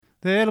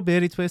Little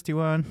bitty twisty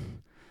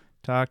one,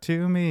 talk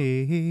to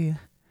me.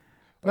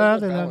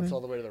 Love balance all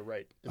the way to the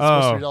right. It's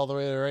supposed to be all the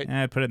way to the right.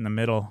 I put it in the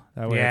middle.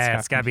 That way Yeah,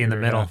 it's got to be in the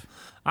middle. half.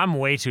 I'm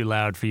way too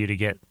loud for you to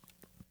get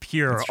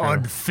pure, That's true.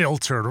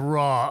 unfiltered,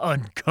 raw,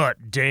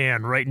 uncut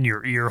Dan right in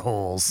your ear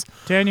holes.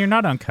 Dan, you're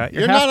not uncut.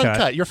 You're half not cut.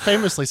 uncut. You're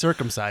famously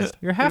circumcised.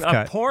 You're half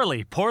cut.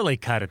 Poorly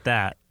cut at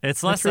that.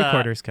 It's You're less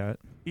 3/4 cut.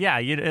 Yeah,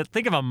 you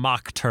think of a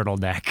mock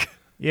turtleneck.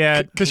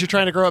 Yeah. Because you're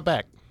trying to grow it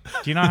back.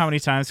 Do you know how many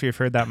times we've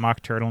heard that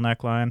mock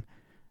turtleneck line?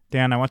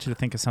 Dan, I want you to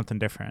think of something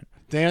different.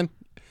 Dan,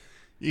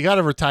 you got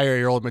to retire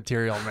your old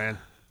material, man.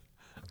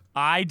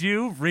 I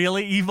do?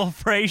 Really, Evil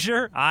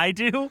Frasier? I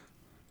do?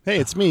 Hey,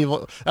 it's me.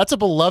 Well, that's a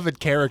beloved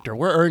character.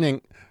 We're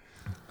earning.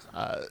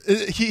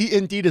 He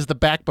indeed is the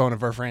backbone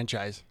of our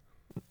franchise.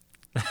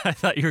 I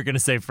thought you were going to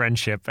say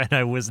friendship, and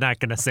I was not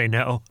going to say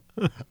no.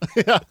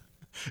 Yeah,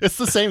 it's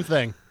the same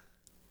thing.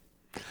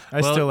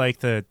 I still like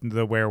the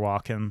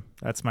werewalking.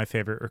 That's my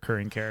favorite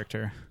recurring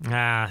character.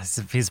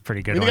 He's a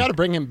pretty good We one. got to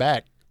bring him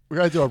back. We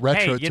got to do a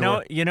retro Hey,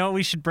 tour. you know what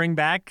we should bring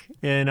back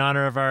in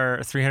honor of our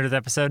 300th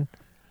episode?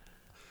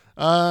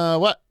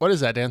 What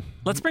is that, Dan?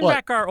 Let's bring What?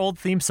 back our old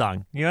theme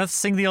song. You want to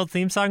sing the old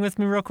theme song with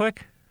me real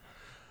quick?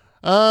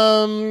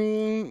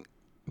 Dan,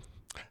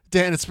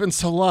 it's been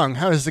so long.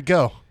 How does it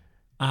go?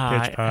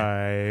 Pitch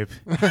pipe.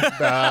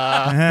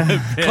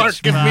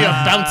 Clark, give me a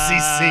bouncy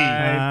C.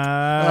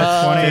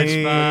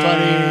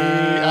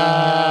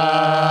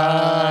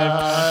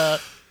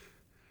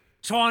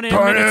 20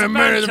 20 minutes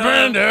minutes of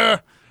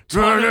bender.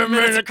 20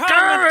 minutes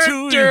coming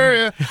to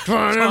you.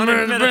 20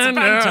 minutes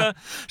bender.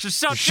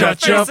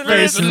 Shut your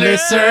face and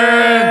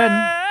listen.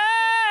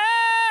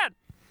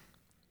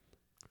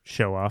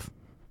 Show off.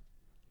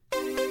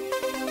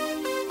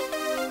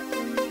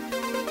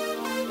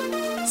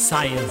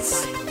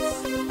 Science.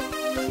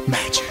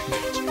 Magic.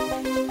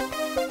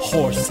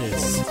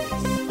 Horses.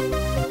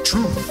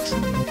 Truth.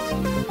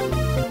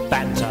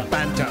 Banter.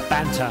 Banter.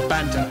 Banter.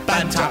 Banter.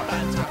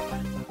 Banter.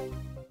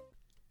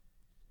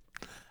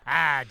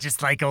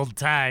 Just like old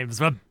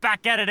times. We're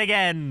back at it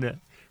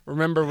again.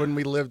 Remember when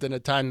we lived in a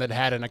time that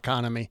had an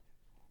economy?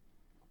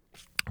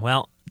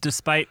 Well,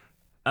 despite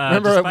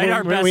Remember when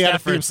our best we had a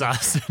efforts, theme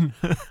Austin,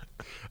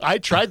 I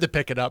tried to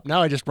pick it up.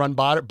 Now I just run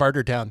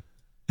Bartertown.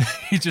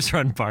 you just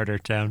run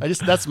Bartertown.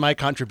 That's my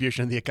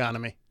contribution to the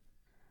economy.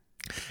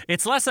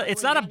 It's not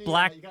a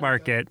black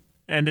market.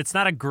 And it's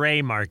not a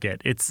gray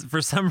market. It's,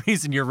 for some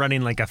reason, you're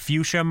running like a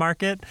fuchsia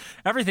market.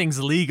 Everything's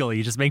legal.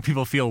 You just make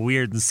people feel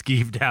weird and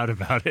skeeved out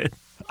about it.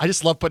 I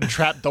just love putting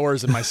trap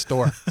doors in my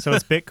store. So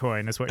it's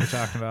Bitcoin is what you're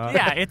talking about.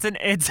 Yeah, it's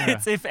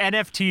if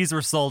NFTs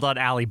were sold on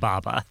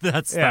Alibaba.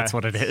 That's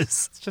what it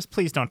is. Just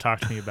please don't talk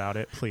to me about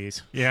it,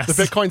 please. Yes.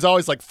 The Bitcoin's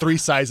always like 3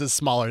 sizes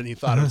smaller than you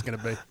thought it was going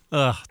to be.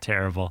 Ugh,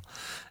 terrible.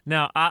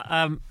 Now,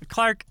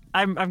 Clark,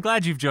 I'm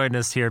glad you've joined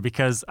us here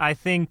because I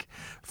think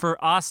for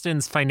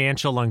Austin's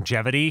financial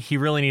longevity, he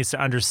really needs to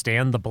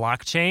understand the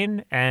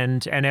blockchain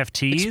and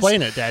NFTs.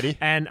 Explain it, Daddy.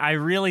 And I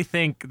really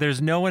think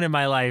there's no one in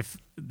my life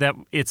that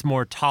it's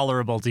more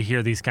tolerable to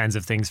hear these kinds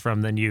of things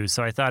from than you.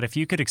 So I thought if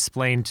you could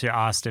explain to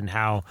Austin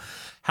how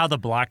the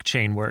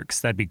blockchain works,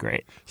 that'd be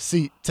great.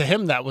 See, to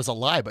him that was a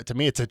lie, but to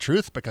me it's a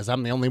truth because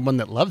I'm the only one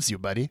that loves you,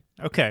 buddy.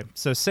 Okay,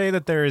 so say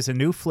that there is a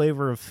new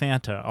flavor of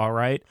Fanta, all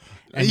right?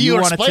 And you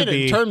want explain to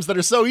it in terms that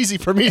are so easy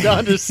for me to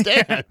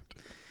understand.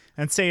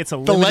 and say it's a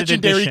The limited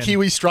legendary edition.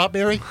 kiwi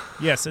strawberry?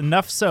 Yes,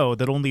 enough so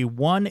that only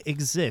one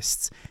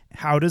exists.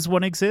 How does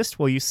one exist?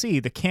 Well, you see,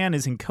 the can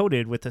is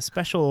encoded with a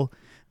special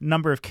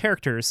number of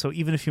characters, so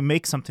even if you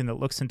make something that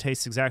looks and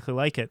tastes exactly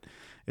like it,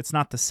 it's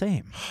not the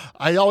same.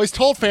 I always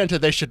told Fanta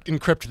they should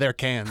encrypt their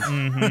cans.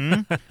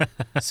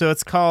 So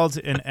it's called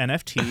an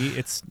NFT.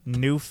 It's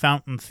New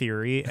Fountain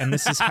Theory, and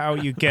this is how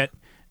you get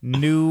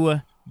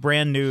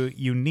brand new,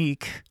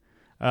 unique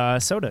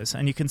sodas,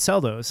 and you can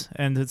sell those,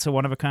 and it's a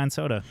one-of-a-kind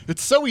soda.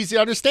 It's so easy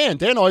to understand.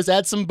 Dan always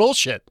adds some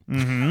bullshit.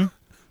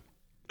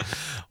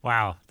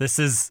 Wow, this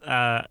is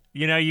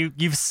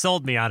you've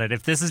sold me on it.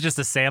 If this is just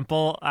a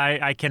sample,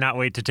 I cannot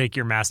wait to take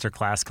your master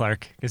class,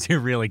 Clark, because you're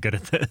really good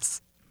at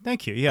this.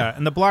 Thank you. Yeah,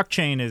 and the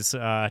blockchain is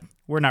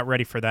we're not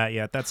ready for that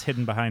yet. That's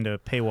hidden behind a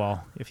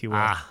paywall, if you will.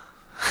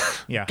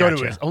 Yeah. Go gotcha.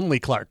 to his Only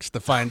Clarks to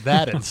find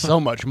that and so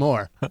much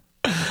more.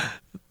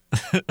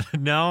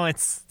 No,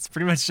 it's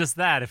pretty much just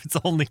that. If it's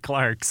only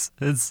Clark's,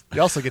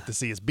 You also get to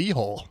see his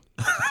beehole.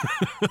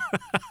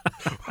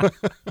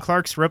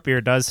 Clark's Root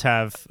Beer does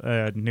have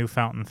a New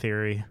Fountain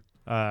Theory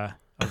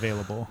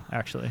available,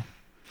 actually.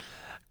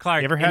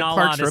 Clark. You ever had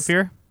Clark's Root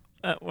Beer?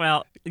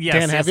 Well, yes,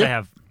 Dan, have yes, you? I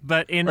have.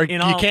 But You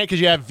can't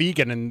because you have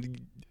vegan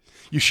and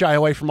you shy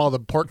away from all the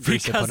pork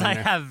grease they put because in I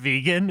there. have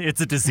vegan, it's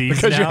a disease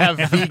Because you now.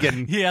 have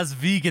vegan. He has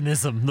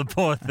veganism, the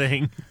poor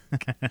thing.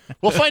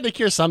 We'll find a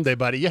cure someday,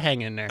 buddy. You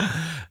hang in there.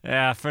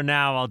 Yeah, for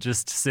now, I'll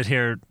just sit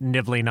here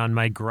nibbling on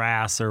my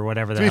grass or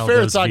whatever the To be hell fair,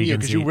 those it's on you vegans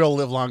because you eat. will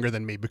live longer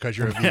than me because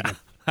you're a vegan.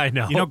 I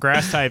know. You know,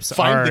 grass types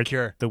Find are the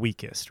cure. the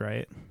weakest,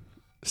 right?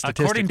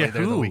 According Statistically, to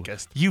they're the who?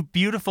 weakest. You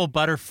beautiful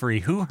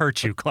Butterfree. Who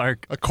hurt you,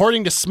 Clark?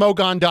 According to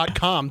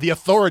Smogon.com, the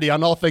authority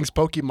on all things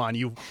Pokemon,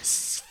 you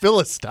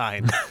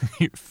Philistine.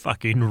 You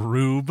fucking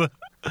rube.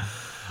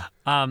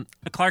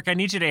 Clark, I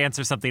need you to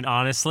answer something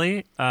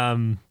honestly.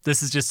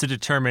 This is just to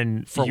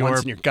determine For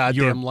once in your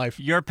goddamn life.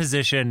 your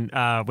position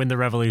when the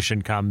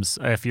revolution comes.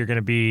 If you're going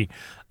to be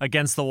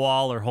against the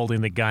wall or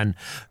holding the gun,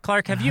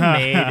 Clark, have you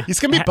made? He's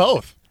going to be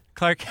both.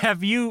 Clark,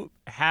 have you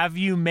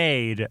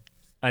made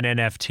an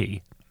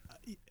NFT?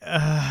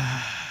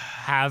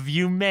 Have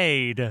you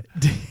made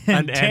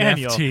an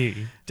Daniel.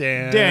 NFT?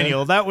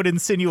 Daniel, that would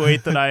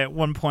insinuate that I at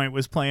one point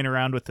was playing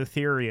around with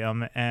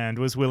Ethereum and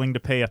was willing to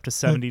pay up to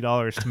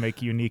 $70 to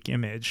make a unique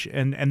image,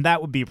 and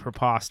that would be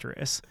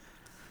preposterous.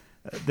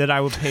 That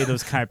I would pay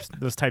those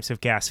types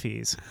of gas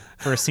fees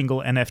for a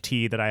single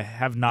NFT that I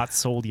have not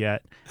sold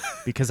yet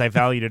because I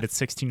valued it at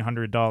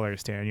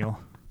 $1,600, Daniel.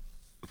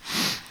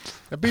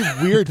 That'd be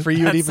weird for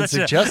you to even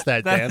suggest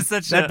that, Dan.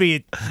 That'd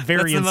be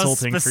very that's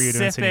insulting the for you to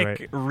most insinuate.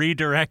 specific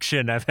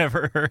redirection I've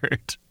ever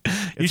heard. You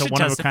It's a should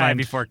one of a testify kind.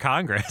 before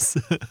Congress.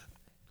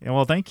 Yeah,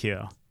 well, thank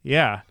you.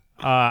 Yeah,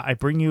 I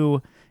bring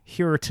you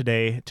here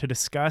today to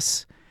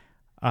discuss.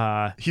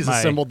 He's my,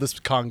 assembled this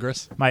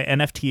Congress. my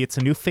NFT. It's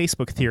a new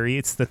Facebook theory.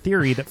 It's the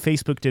theory that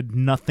Facebook did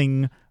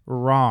nothing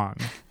wrong.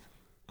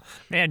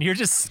 Man, you're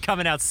just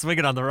coming out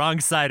swinging on the wrong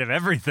side of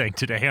everything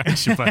today,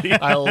 aren't you, buddy?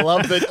 I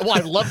love that. Well,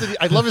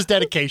 I love his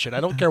dedication. I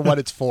don't care what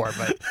it's for,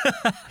 but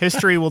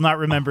History will not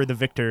remember the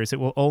victors. It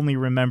will only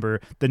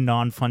remember the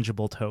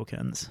non-fungible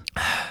tokens.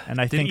 And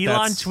I Did think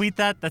Elon that's, tweet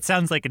that? That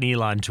sounds like an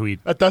Elon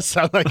tweet. that does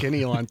sound like an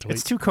Elon tweet.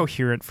 it's too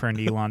coherent for an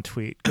Elon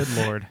tweet. Good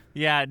Lord.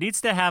 Yeah, it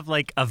needs to have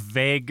like a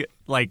vague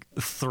like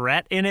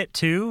threat in it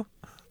too.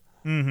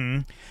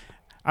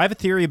 I have a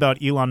theory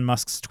about Elon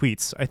Musk's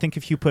tweets. I think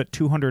if you put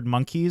 200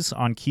 monkeys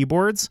on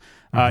keyboards,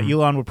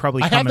 Elon would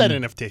probably I come have that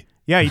and- NFT.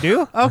 Yeah, you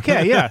do?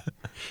 Okay, yeah.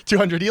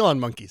 200 Elon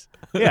monkeys.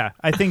 Yeah,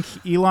 I think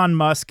Elon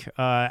Musk,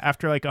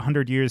 after like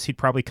 100 years, he'd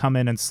probably come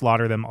in and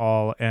slaughter them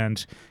all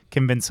and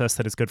convince us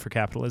that it's good for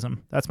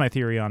capitalism. That's my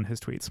theory on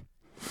his tweets.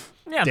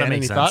 Yeah, Dan, that makes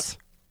any sense.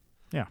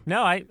 thoughts?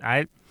 No,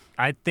 I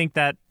think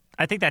that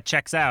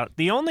checks out.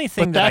 The only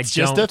thing But that that's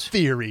I just don't a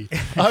theory,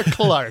 a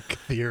Clark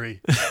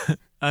theory.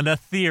 an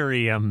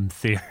Ethereum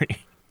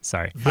theory.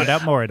 Sorry. Find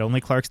out more at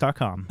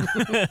onlyclarks.com.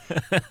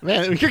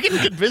 Man, you're getting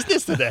good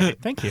business today.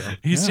 Thank you.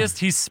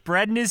 He's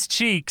spreading his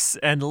cheeks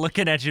and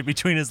looking at you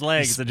between his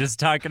legs and just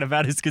talking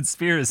about his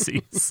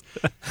conspiracies.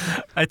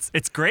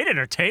 it's great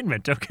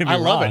entertainment, don't get me I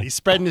wrong. love it. He's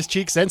spreading his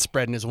cheeks and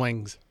spreading his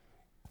wings.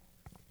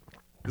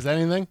 Is that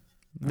anything?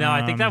 No,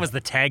 I think that was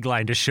the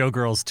tagline to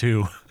Showgirls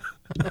 2.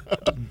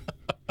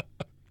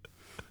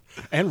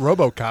 And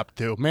RoboCop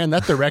too. Man,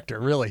 that director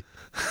really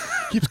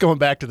keeps going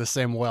back to the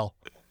same well.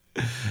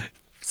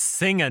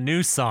 Sing a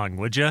new song,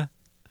 would you?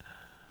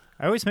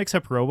 I always mix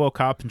up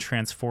RoboCop and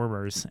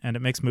Transformers, and it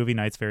makes movie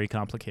nights very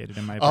complicated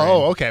in my brain.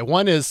 Oh, okay.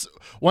 One is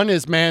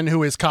man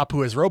who is cop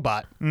who is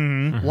robot.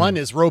 Mm-hmm. One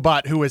is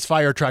robot who is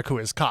fire truck who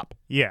is cop.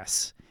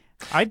 Yes.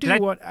 I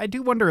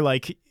do wonder,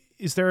 like,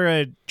 is there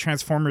a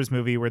Transformers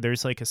movie where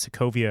there's like a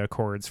Sokovia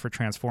Accords for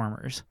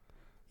Transformers?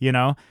 You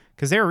know?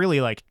 Because they're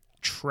really like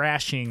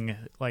trashing,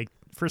 like,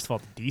 first of all,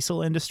 the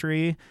diesel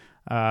industry.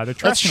 They're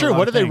trashing That's a true. lot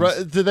What of do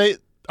things. they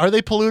are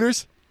they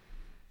polluters?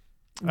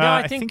 No,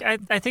 I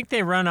think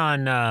they run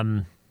on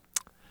The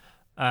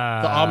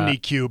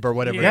OmniCube or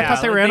whatever. Yeah, I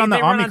thought they ran on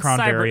the Omicron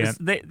variant.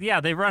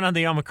 They run on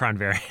the Omicron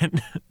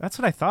variant. That's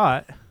what I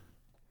thought.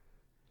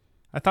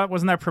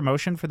 Wasn't that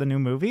promotion for the new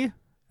movie?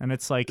 And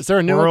it's like Is there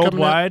a new one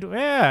coming out? worldwide.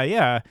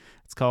 Yeah.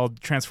 It's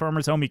called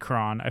Transformers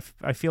Omicron.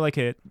 I feel like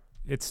it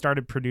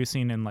started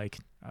producing in like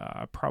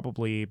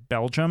probably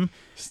Belgium,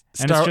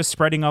 and it's just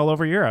spreading all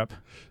over Europe.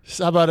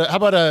 How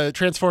about a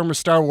Transformers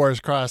Star Wars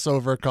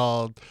crossover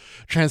called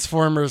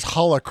Transformers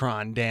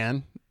Holocron?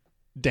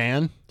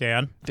 Dan,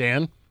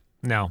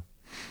 No.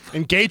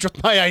 engage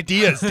with my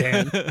ideas,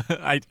 Dan.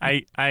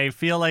 I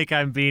feel like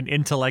I'm being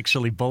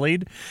intellectually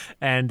bullied,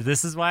 and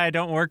this is why I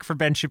don't work for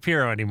Ben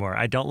Shapiro anymore.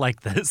 I don't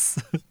like this.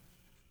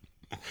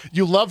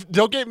 You loved.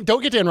 Don't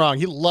get Dan wrong.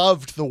 He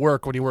loved the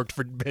work when he worked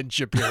for Ben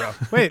Shapiro.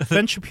 Wait,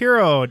 Ben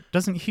Shapiro,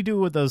 doesn't he do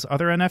with those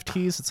other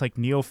NFTs? It's like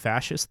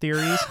neo-fascist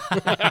theories.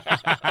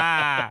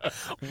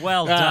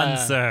 Well done,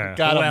 sir.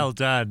 got 'em. Well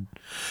done.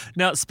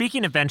 Now,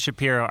 speaking of Ben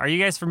Shapiro, are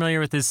you guys familiar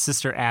with his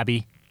sister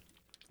Abby?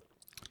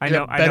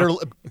 Better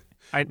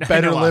I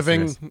know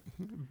living, listeners.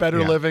 better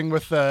Yeah. living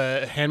with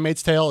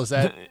Handmaid's Tale. Is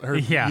that her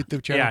Yeah.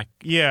 YouTube channel?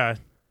 Yeah.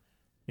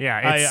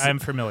 Yeah, It's, I'm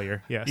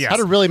familiar. Yes. Yeah. How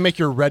to really make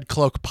your red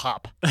cloak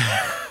pop?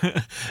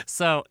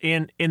 So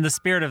in the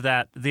spirit of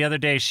that, the other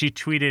day she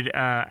tweeted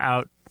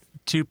out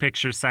two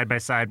pictures side by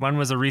side. One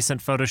was a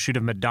recent photo shoot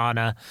of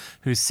Madonna,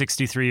 who's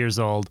 63 years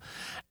old,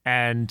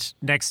 and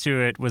next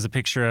to it was a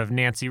picture of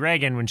Nancy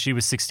Reagan when she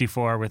was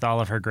 64 with all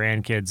of her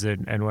grandkids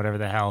and whatever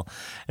the hell.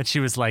 And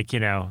she was like,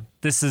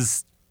 this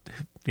is,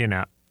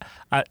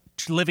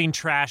 living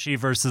trashy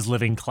versus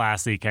living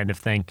classy kind of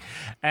thing.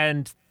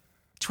 And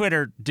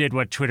Twitter did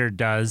what Twitter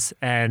does,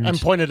 and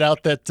pointed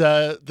out that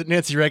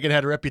Nancy Reagan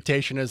had a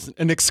reputation as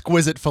an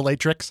exquisite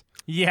fillatrix.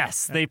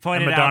 yes, they And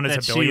pointed out Madonna's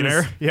that a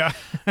billionaire. Yeah.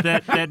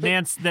 that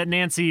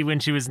Nancy, when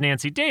she was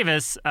Nancy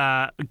Davis,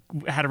 had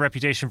a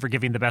reputation for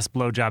giving the best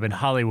blowjob in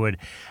Hollywood,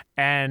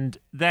 and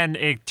then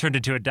it turned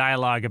into a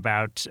dialogue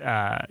about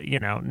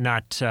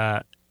not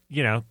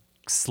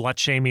slut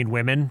shaming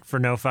women for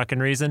no fucking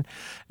reason,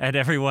 and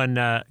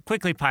everyone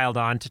quickly piled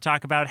on to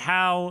talk about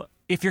how,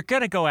 if you're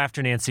going to go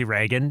after Nancy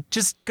Reagan,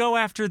 just go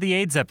after the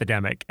AIDS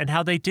epidemic and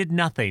how they did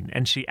nothing.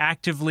 And she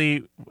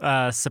actively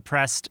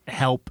suppressed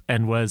help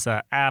and was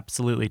an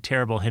absolutely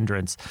terrible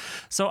hindrance.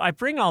 So I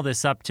bring all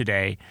this up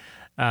today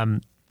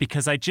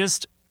because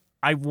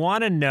I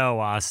want to know,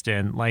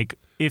 Austin, like,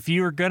 if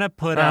you were going to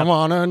put I up...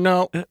 want to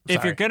know.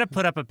 If you're going to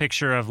put up a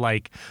picture of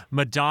like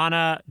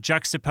Madonna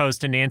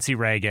juxtaposed to Nancy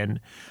Reagan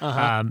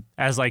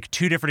as like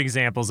two different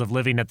examples of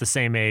living at the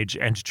same age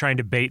and trying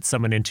to bait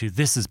someone into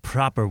this is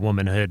proper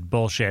womanhood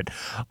bullshit,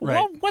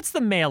 Right. what's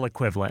the male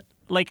equivalent?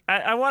 Like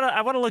I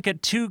want to look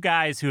at two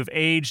guys who have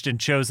aged and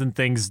chosen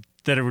things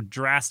that are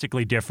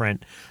drastically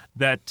different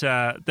that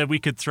we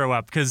could throw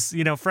up because,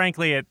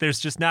 frankly, there's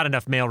just not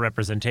enough male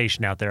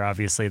representation out there.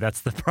 Obviously,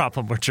 that's the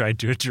problem we're trying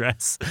to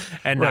address,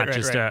 and not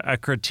just a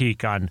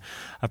critique on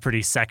a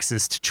pretty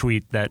sexist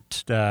tweet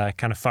that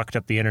kind of fucked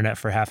up the internet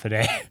for half a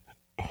day.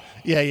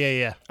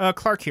 Yeah.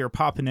 Clark here,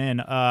 popping in.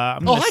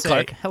 I'm Oh, gonna hi, say,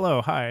 Clark.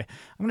 Hello, hi. I'm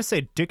going to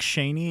say Dick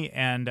Cheney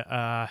and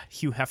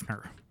Hugh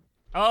Hefner.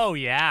 Oh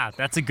yeah,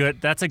 that's a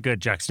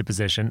good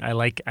juxtaposition. I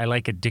like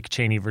a Dick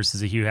Cheney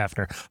versus a Hugh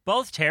Hefner.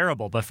 Both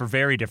terrible, but for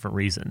very different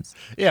reasons.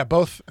 Yeah,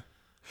 both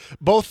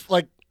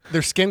like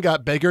their skin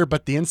got bigger,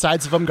 but the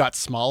insides of them got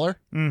smaller.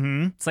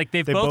 It's like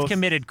they both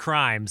committed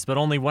crimes, but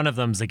only one of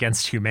them's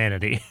against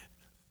humanity.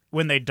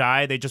 When they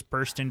die, they just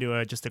burst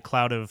into just a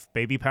cloud of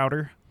baby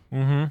powder.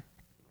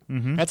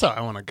 That's how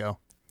I want to go.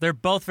 They're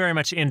both very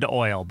much into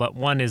oil, but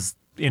one is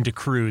into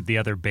crude, the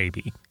other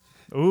baby.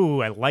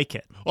 Ooh, I like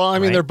it. Well, I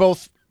mean, Right. they're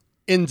both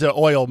into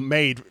oil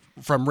made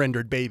from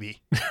rendered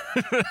baby.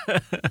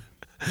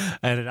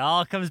 And it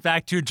all comes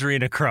back to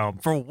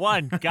adrenochrome for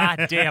one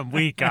goddamn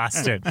week,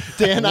 Austin.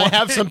 Dan, I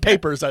have some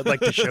papers I'd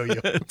like to show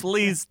you.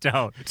 Please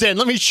don't. Dan,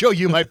 let me show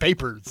you my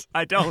papers.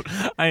 I don't.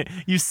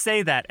 You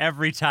say that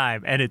every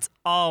time, and it's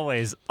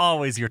always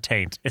your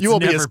taint. It's You will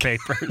be never as-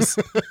 papers.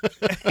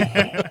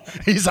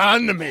 He's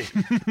on to me.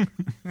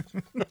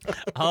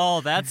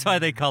 Oh, that's why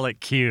they call it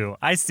Q.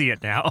 I see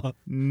it now.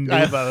 I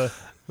have a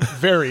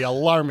very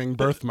alarming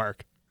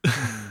birthmark.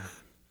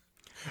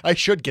 I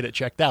should get it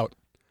checked out.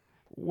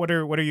 What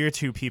are your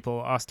two people,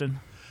 Austin?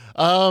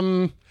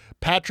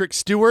 Patrick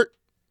Stewart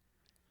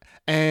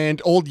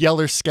and Old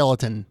Yeller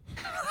Skeleton.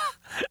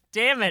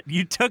 Damn it,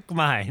 you took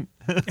mine.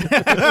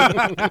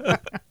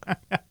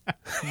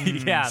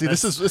 Yeah. See,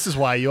 this is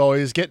why you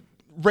always get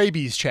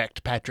rabies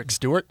checked, Patrick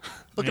Stewart.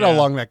 Look at how Yeah.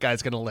 long that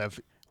guy's gonna live.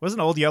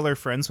 Wasn't Old Yeller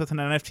friends with an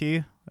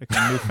NFT? Like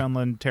a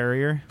Newfoundland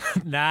Terrier?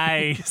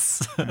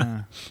 nice.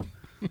 No,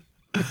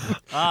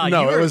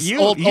 it was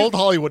old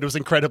Hollywood was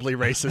incredibly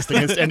racist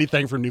against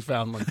anything from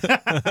Newfoundland.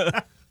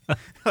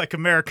 Like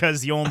America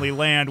is the only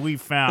land we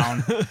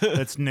found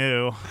that's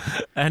new.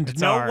 And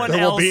no ours. one There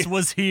will else be-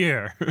 was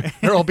here.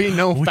 There will be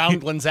no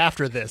Foundlands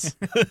after this.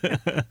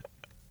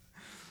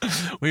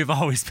 We've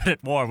always been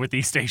at war with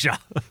East Asia.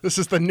 This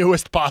is the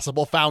newest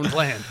possible found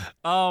land.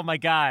 Oh my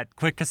God.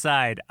 Quick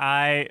aside.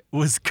 I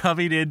was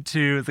coming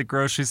into the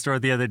grocery store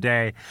the other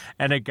day,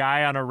 and a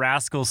guy on a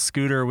Rascal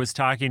scooter was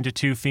talking to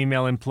two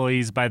female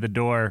employees by the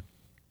door.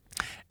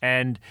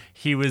 And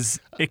he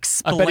was I bet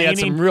he had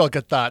some explaining real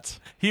good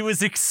thoughts.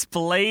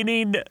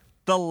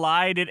 the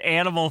line at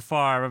Animal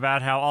Farm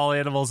about how all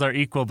animals are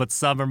equal, but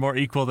some are more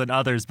equal than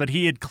others. But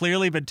he had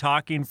clearly been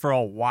talking for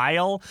a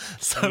while,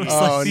 so it's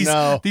Oh, like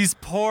no.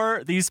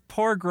 these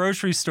poor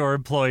grocery store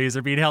employees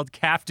are being held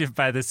captive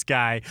by this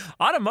guy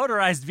on a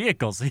motorized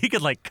vehicle, so he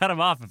could like cut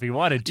them off if he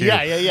wanted to.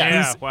 Yeah.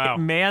 Yeah, He's wow.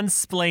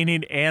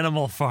 mansplaining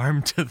Animal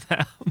Farm to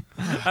them.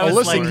 I Well,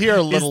 was listen like, here,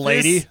 is little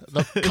lady.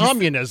 this- The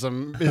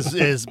communism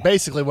is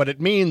basically what it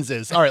means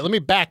is. All right, let me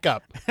back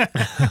up.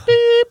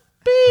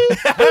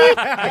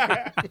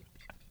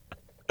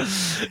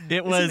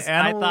 It was. I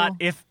animal- thought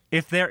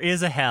if there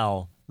is a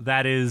hell,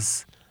 that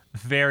is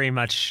very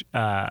much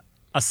a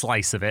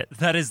slice of it.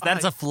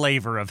 That's a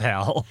flavor of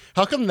hell.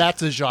 How come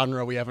that's a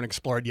genre we haven't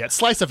explored yet?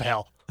 Slice of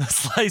hell. A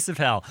slice of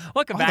hell.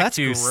 Welcome Oh, back that's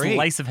to great.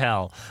 Slice of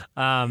Hell.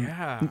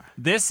 Yeah.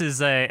 This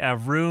is a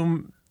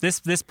room.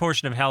 This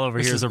portion of hell over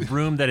here is a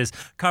room that is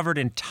covered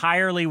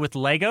entirely with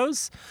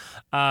Legos.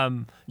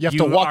 You have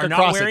to walk are not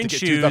across it to wearing get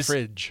to the shoes,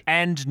 fridge.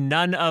 and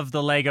none of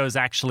the Legos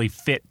actually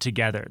fit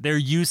together. They're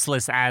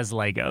useless as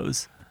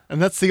Legos.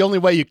 And that's the only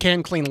way you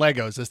can clean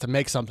Legos is to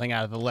make something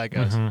out of the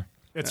Legos.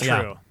 It's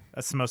Yeah. true.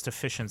 That's the most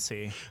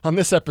efficiency. On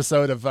this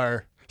episode of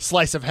our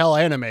Slice of Hell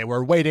anime,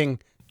 we're waiting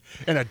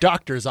in a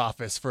doctor's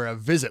office for a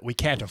visit we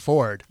can't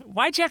afford.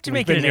 Why'd you have to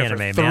We've make it been an here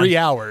anime, for man? 3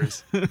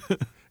 hours.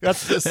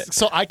 That's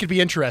so I could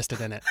be interested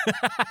in it.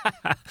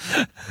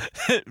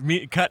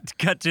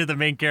 Cut to the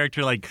main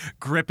character like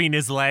gripping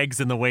his legs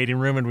in the waiting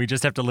room, and we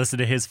just have to listen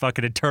to his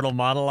fucking internal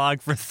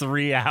monologue for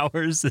 3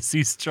 hours as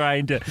he's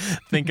trying to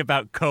think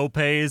about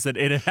copays and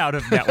in and out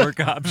of network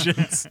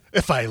options.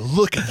 If I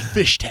look at the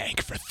fish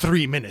tank for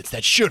 3 minutes,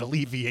 that should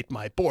alleviate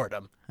my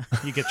boredom.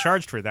 You get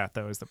charged for that,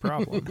 though, is the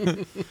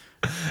problem.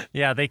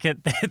 Yeah,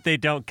 they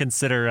don't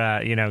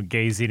consider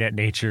gazing at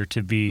nature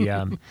to be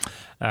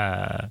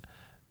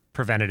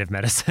preventative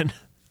medicine.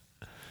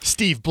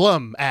 Steve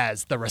Blum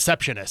as the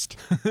receptionist.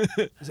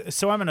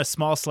 So I'm in a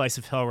small slice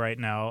of hell right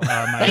now.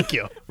 Thank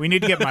you. We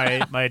need to get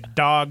my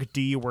dog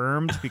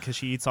dewormed because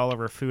she eats all of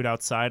her food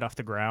outside off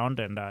the ground,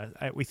 and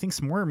we think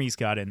some wormies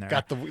got in there.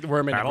 Got the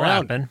worm in That'll the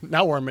ground. happen.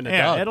 Now worm in the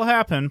Yeah, dog. it'll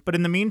happen. But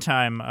in the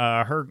meantime,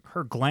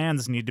 her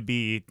glands need to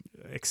be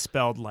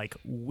expelled like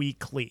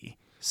weekly.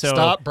 So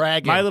Stop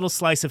bragging. My little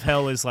slice of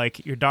hell is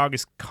like your dog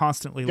is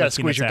constantly gotta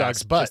licking squeeze its your ass,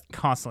 dog's butt. just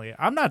constantly.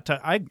 I'm not.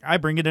 I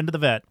bring it into the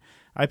vet.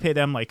 I pay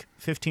them like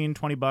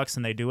 $15-$20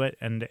 and they do it,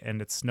 and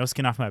it's no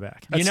skin off my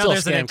back. That's You know, still a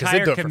there's an scam 'cause they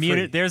entire do it for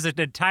community. free. There's an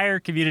entire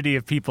community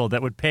of people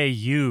that would pay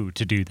you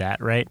to do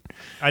that, right?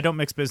 I don't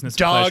mix business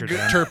Dog with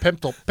pleasure,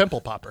 Dan.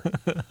 pimple popper.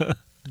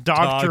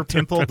 Dr.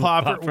 Pimple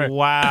Popper. Popper.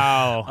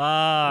 Wow.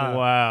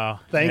 Wow.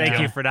 Thank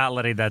you for not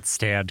letting that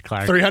stand,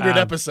 Clark. 300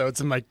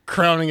 episodes and my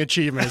crowning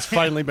achievement has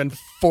finally been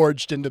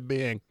forged into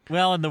being.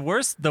 Well, and the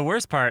worst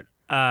part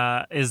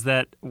is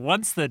that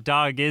once the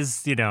dog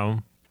is,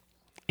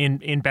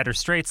 in better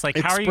straits, like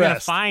how are you going to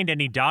Expressed. find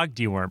any dog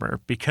dewormer?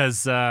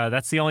 Because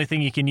that's the only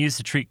thing you can use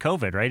to treat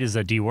COVID, right? Is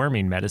a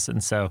deworming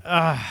medicine. So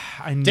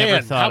I never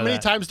Dan, thought how of many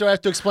that. times do I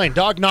have to explain?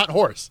 Dog, not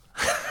horse.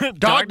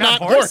 Dog,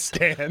 not horse,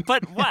 Dan.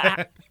 But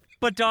what?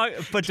 But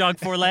dog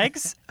 4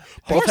 legs.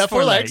 Both Horse have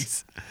 4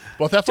 legs.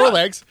 Both have 4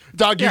 legs.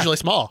 Dog Yeah. usually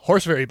small.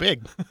 Horse very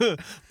big.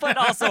 But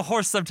also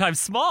horse sometimes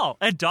small,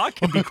 and dog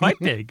can be quite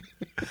big.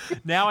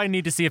 Now I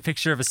need to see a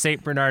picture of a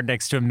Saint Bernard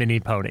next to a mini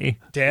pony.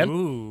 Dan,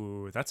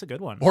 Ooh, that's a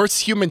good one. horse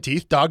human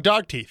teeth, dog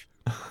teeth.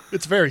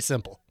 It's very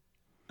simple.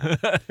 Do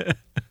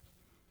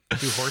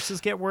horses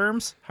get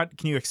worms? How,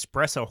 can you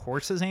express a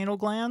horse's anal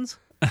glands?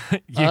 You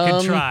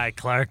can try,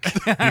 Clark.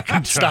 You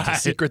can It's not try. a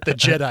secret the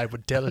Jedi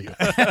would tell you.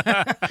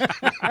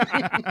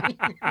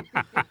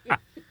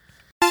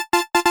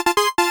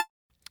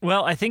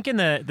 Well, I think in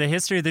the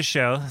history of this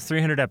show,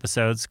 300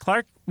 episodes,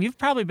 Clark, you've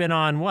probably been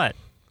on what?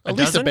 At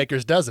least a dozen?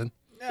 baker's dozen.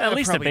 At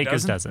least a probably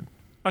baker's dozen.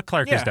 A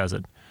Clarker's Yeah.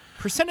 dozen.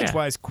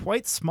 Percentage-wise,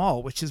 quite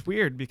small, which is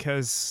weird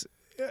because...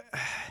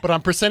 But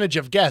on percentage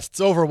of guests,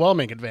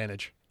 overwhelming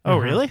advantage. Oh,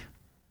 really?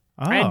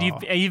 Oh. And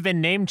you've been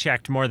name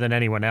checked more than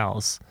anyone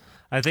else.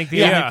 I think the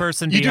Yeah. only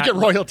person You do behind- get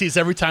royalties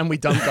every time we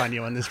dunk on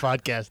you on this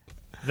podcast.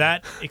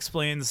 That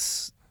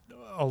explains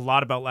a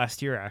lot about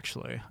last year,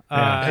 actually.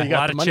 Hey, you a got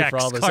lot the of money checks. for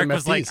all those Clark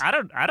was like,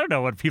 MFTs. I don't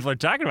know what people are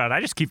talking about. I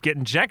just keep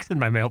getting checks in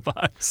my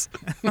mailbox.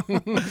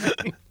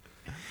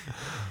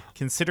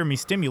 Consider me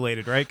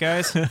stimulated, right,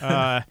 guys?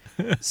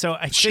 So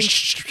I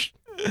think...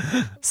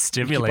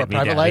 Stimulate Keep me,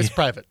 our private lives Daddy.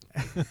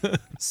 private.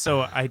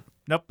 So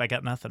nope, I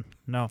got nothing.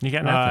 No. You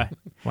got nothing.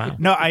 Wow.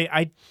 No,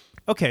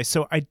 okay,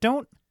 so I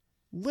don't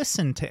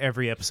listen to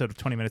every episode of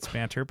 20 Minutes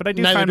Banter, but I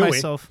do Neither find do we.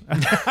 myself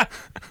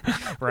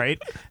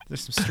right.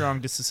 There's some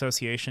strong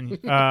disassociation.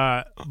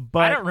 But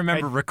I don't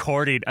remember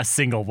recording a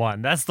single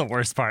one. That's the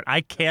worst part. I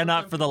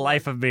cannot for the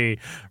life of me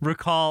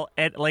recall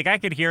it. Like I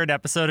could hear an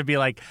episode and be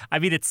like, I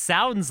mean, it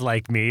sounds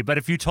like me, but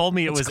if you told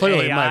me it was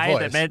clearly my AI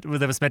voice. that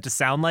was meant to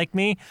sound like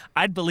me,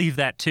 I'd believe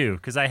that too,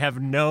 because I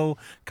have no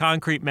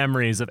concrete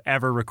memories of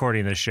ever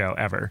recording this show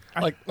ever.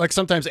 Like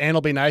sometimes Ann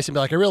will be nice and be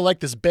like, I really like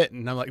this bit.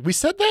 And I'm like, we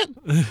said that?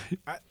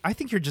 I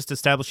think you're just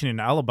establishing an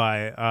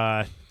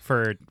alibi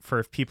for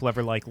if people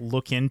ever like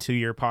look into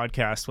your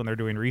podcast when they're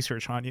doing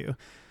research on you.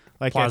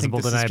 Like Plausible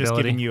I think this is just deniability.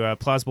 giving you a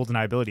plausible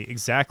deniability.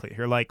 Exactly.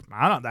 You're like,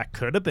 I don't. That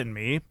could have been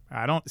me.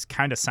 It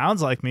kind of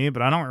sounds like me,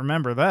 but I don't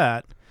remember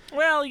that.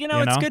 Well, You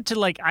it's know? good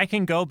to I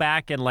can go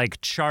back and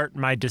chart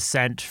my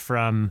descent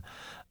from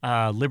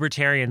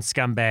libertarian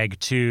scumbag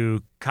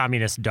to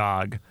communist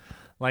dog.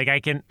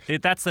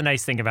 That's the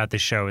nice thing about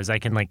this show is I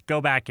can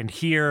go back and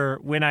hear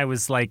when I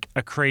was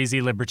a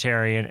crazy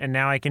libertarian, and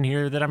now I can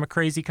hear that I'm a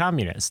crazy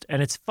communist,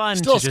 and it's fun.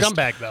 Still a to just,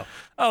 scumbag, though.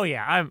 Oh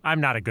yeah,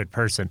 I'm not a good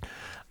person.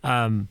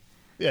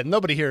 Yeah,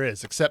 nobody here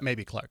is, except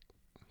maybe Clark.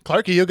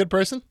 Clark, are you a good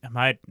person? Am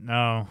I?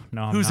 No.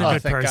 I'm Who's not. a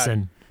good thank God.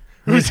 person?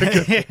 Who's a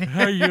good?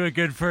 Are you a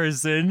good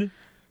person?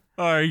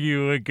 Are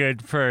you a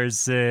good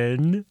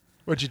person?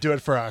 Would you do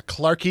it for a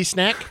Clarky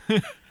snack?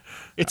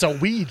 It's a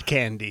weed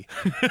candy.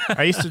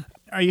 I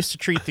used to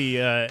treat the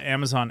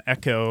Amazon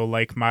Echo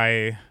like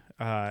my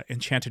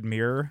enchanted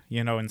mirror,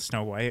 in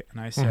Snow White,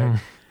 and I said,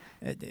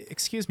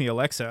 "Excuse me,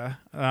 Alexa,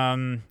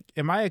 am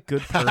I a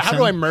good person?" How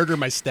do I murder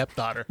my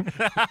stepdaughter?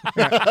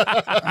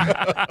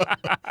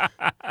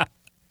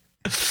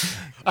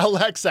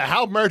 Alexa,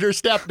 how murder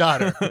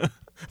stepdaughter?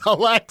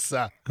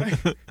 Alexa.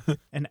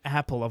 An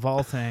apple of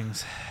all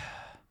things.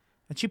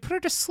 And she put her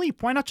to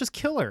sleep. Why not just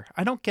kill her?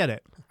 I don't get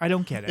it.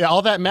 Yeah,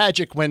 all that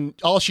magic when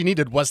all she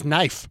needed was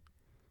knife.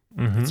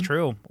 It's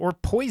true. Or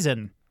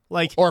poison.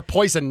 Like, Or a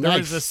poison there knife.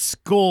 was a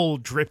skull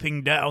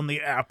dripping down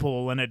the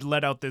apple, and it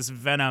let out this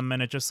venom,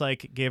 and it just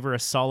like gave her a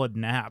solid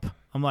nap.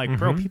 I'm like,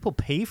 bro, people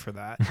pay for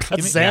that.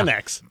 That's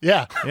Xanax.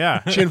 Yeah.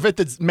 Yeah. She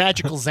invented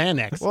magical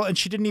Xanax. Well, and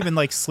she didn't even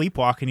like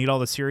sleepwalk and eat all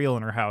the cereal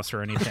in her house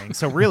or anything.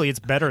 So really, it's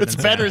better. It's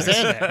than better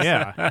Xanax. Xanax.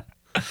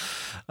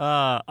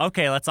 Yeah.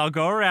 Okay, let's all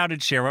go around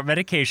and share what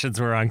medications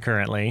we're on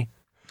currently.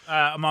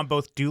 I'm on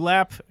both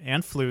Dulap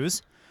and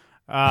Flus.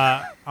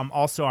 I'm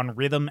also on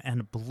Rhythm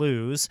and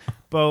Blues.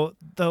 Though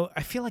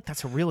I feel like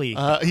that's a really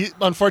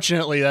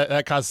Unfortunately,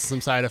 that causes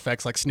some side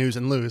effects like snooze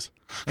and lose.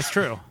 that's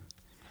true.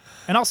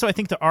 And also, I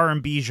think the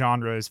R&B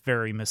genre is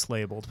very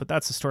mislabeled, but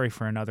that's a story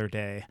for another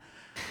day.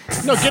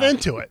 No, get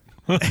into it.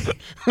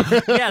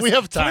 Yes, We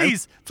have time.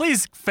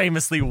 Please,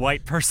 famously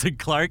white person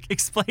Clark,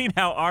 explain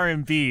how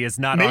R&B is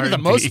not Maybe R&B. the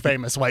most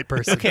famous white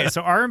person. Okay,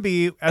 so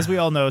R&B, as we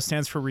all know,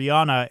 stands for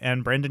Rihanna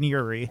and Brendan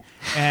Urie,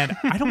 and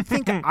I don't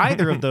think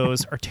either of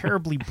those are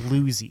terribly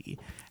bluesy.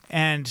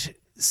 And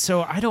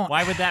so I don't...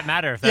 Why would that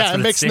matter? If that's Yeah, what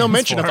it makes no stands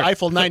mention for? of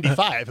Eiffel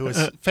 95, who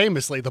is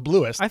famously the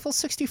bluest. Eiffel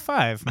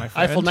 65, my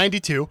friend. Eiffel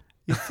 92,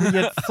 You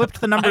flipped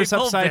the numbers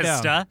Eiffel upside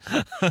down.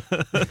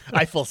 Vista.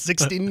 Eiffel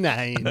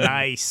 69.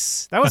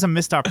 Nice. That was a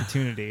missed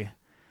opportunity.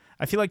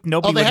 I feel like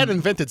nobody Oh, they would... had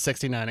invented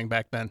 69ing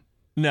back then.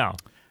 No.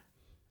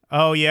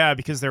 Oh, yeah,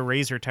 because their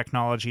razor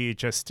technology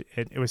just...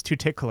 It was too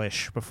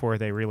ticklish before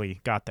they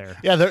really got there.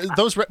 Yeah,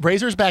 those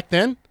razors back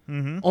then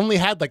only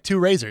had like 2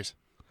 razors.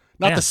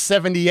 Not Yeah. the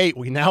 78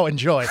 we now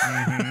enjoy.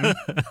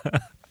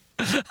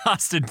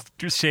 Austin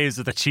shaves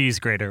with a cheese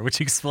grater, which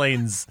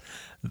explains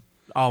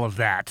all of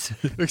that.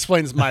 It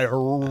explains my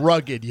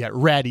rugged yet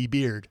ratty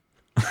beard.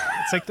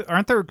 It's like,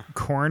 aren't there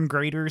corn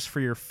graters for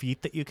your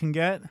feet that you can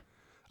get?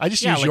 I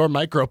just Yeah, use like- your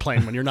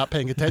microplane when you're not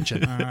paying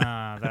attention.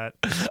 That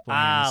explains.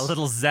 A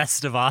little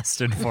zest of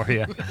Austin for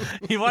you.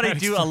 You want to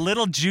do a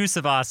little juice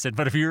of Austin,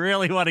 but if you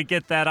really want to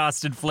get that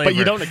Austin flavor, But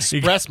you don't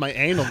express my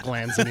anal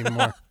glands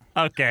anymore.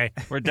 Okay,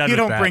 we're done. You with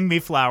don't that. bring me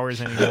flowers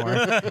anymore.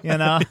 You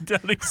know,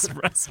 Don't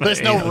express. my There's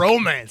no anal.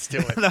 romance to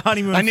it. the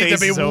honeymoon I need to phase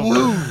be is over.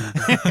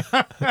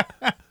 wooed.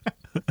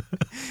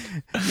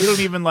 You don't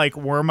even like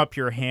warm up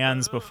your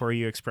hands before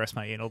you express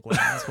my anal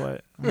glands.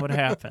 What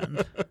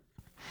happened?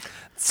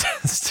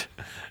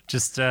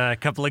 Just a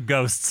couple of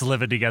ghosts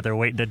living together,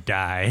 waiting to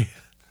die.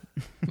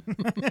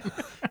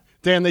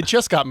 Dan, they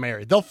just got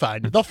married. They'll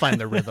find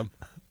their rhythm.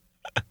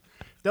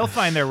 They'll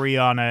find their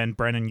Rihanna and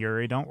Brennan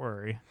Urie. Don't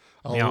worry.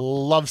 A Yeah.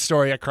 love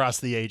story across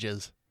the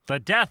ages. The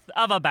Death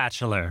of a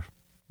Bachelor,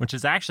 which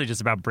is actually just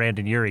about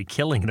Brandon Urie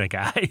killing the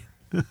guy.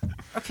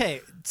 Okay,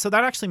 so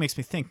that actually makes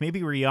me think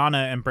maybe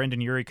Rihanna and Brendan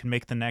Urie can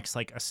make the next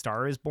like A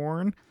Star Is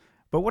Born.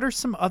 But what are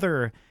some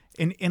other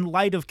in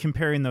light of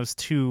comparing those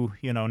two,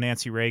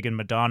 Nancy Reagan,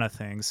 Madonna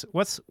things?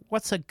 What's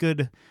a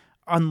good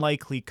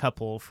unlikely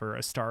couple for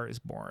A Star Is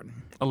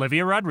Born?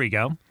 Olivia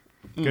Rodrigo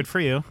Good for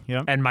you.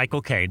 Yep. and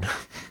Michael Caine.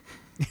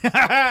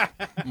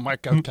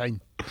 Michael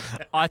Caine.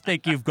 I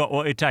think you've got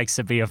what it takes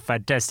to be a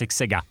fantastic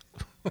singer.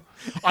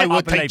 I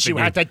will believe teach in you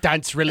you. how to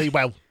dance really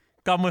well.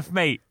 Come with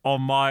me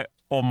on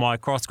my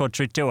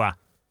cross-country tour.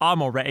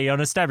 I'm already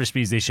an established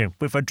musician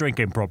with a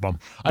drinking problem.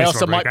 I Miss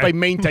also might Rodrigo. be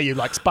mean to you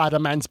like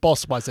Spider-Man's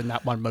boss was in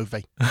that one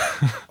movie.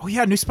 Oh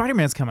yeah, new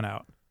Spider-Man's coming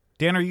out.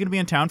 Dan, are you going to be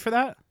in town for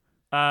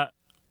that?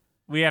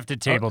 We have to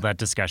table that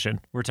discussion.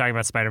 We're talking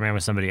about Spider-Man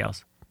with somebody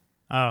else.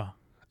 Oh,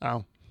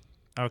 Oh.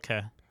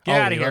 okay. Get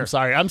out of you, here.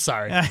 I'm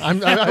sorry. I Well,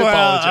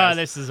 apologize.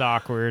 this is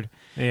awkward.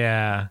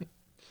 Yeah.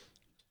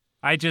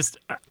 I just,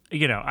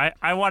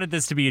 I wanted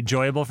this to be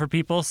enjoyable for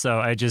people, so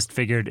I just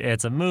figured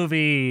it's a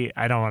movie.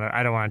 I don't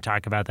want to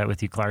talk about that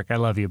with you, Clark. I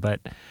love you, but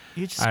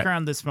You just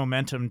ground this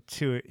momentum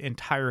to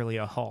entirely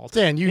a halt.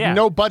 Dan, you Yeah.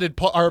 no-butted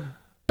our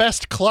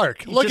best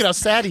Clark. Look just- at how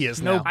sad he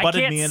is no now. I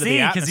butted can't me into see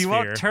the because you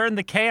won't atmosphere. turn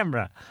the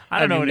camera. I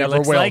don't know what you he never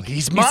looks will. like.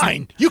 He's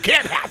mine. You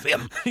can't have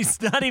him.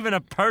 He's not even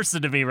a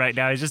person to me right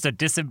now. He's just a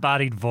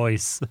disembodied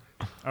voice.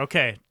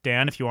 Okay,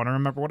 Dan, if you want to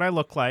remember what I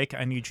look like,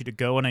 I need you to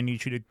go and I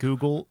need you to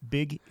Google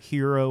Big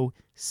Hero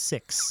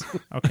 6.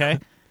 Okay?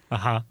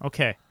 Uh-huh.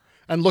 Okay.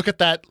 And look at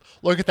that.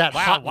 Look at that.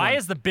 Wow, hot why one.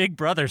 is the big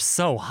brother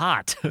so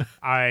hot?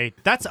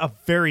 That's a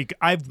very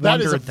I've that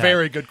wondered is a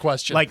very good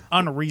question. like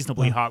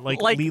unreasonably hot. Like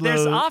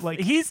there's Lilo like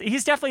he's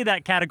definitely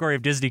that category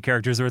of Disney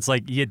characters where it's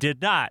like you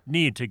did not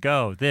need to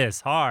go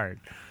this hard.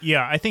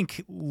 yeah, I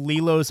think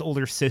Lilo's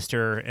older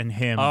sister and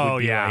him Oh, would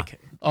be yeah. like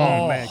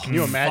oh man, can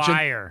you imagine?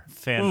 Fire.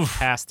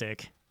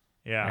 fantastic.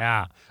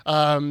 Yeah.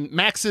 Yeah.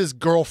 Max's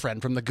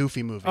girlfriend from the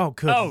Goofy movie. Oh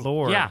good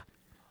lord. Yeah.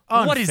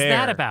 What is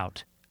that Unfair.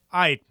 about?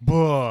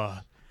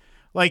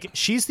 Like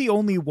she's the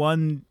only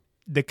one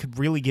that could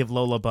really give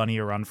Lola Bunny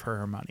a run for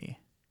her money.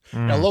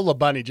 Yeah, Lola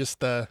Bunny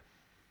just it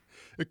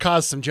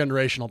caused some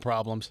generational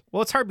problems.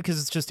 Well, it's hard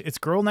because it's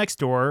Girl Next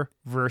Door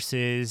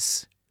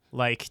versus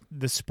like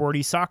the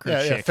sporty soccer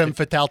Yeah, chick. femme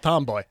fatale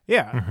tomboy.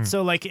 Yeah.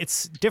 So like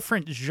it's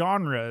different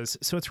genres,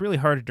 so it's really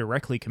hard to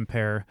directly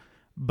compare.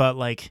 But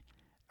like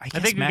I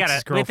guess I think Max's we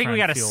got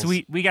girlfriend a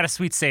feels-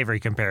 sweet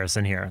savory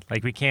comparison here.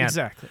 Like we can't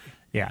Exactly.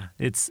 Yeah,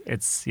 it's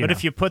But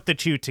if you put the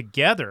two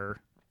together,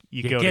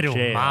 you go get to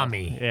jail.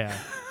 umami. Yeah,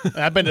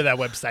 I've been to that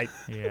website.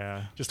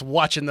 yeah. Just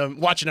watching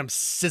them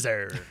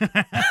scissor.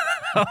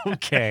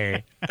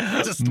 Okay.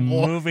 Just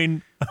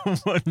Moving.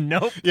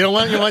 Nope. You don't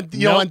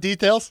want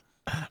details?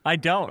 I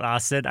don't,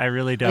 Austin. I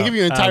really don't. I'll give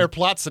you an entire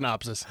plot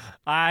synopsis.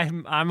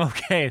 I'm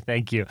okay,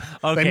 thank you.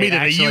 Okay, They meet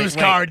at a actually, used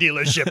wait. car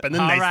dealership and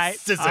then All they right,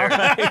 scissor. all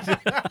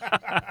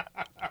right.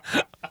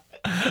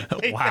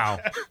 Wow.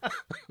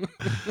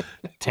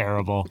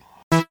 Terrible.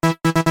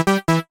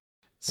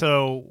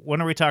 So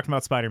when are we talking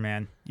about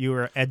Spider-Man? You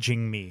were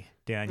edging me,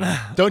 Daniel.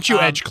 Don't you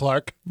edge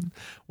Clark?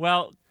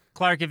 Well,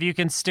 Clark, if you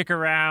can stick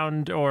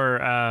around or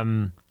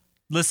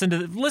listen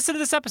to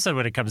this episode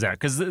when it comes out,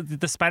 because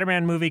the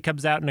Spider-Man movie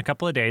comes out in a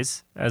couple of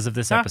days as of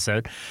this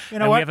episode. You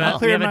know And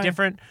what?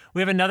 we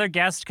have another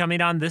guest coming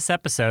on this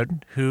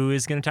episode who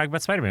is going to talk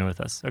about Spider-Man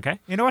with us. Okay.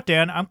 You know what,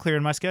 Dan? I'm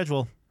clearing my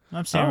schedule.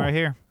 I'm standing Oh. right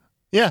here.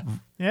 Yeah.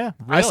 Yeah,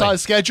 I saw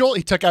his schedule.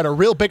 He took out a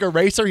real big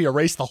eraser. He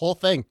erased the whole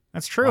thing.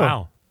 that's true.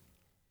 Wow.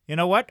 You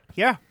know what?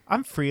 Yeah,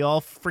 I'm free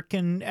all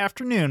freaking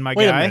afternoon, my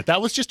Wait a guy. minute.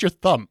 That was just your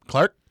thumb,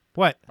 Clark.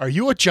 What? Are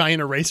you a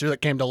giant eraser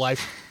that came to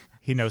life?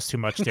 He knows too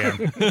much,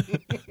 Dan.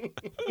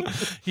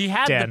 He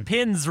had Dan. the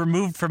pins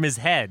removed from his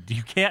head.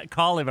 You can't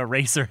call him a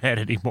Eraserhead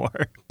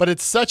anymore. But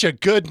it's such a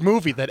good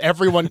movie that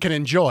everyone can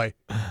enjoy.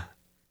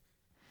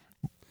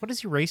 What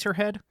is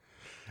Eraserhead?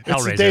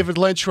 It's the Hellraiser. David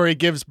Lynch where he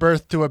gives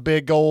birth to a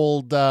big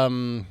old, like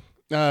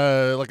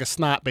a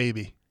snot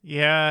baby.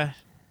 Yeah,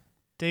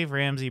 Dave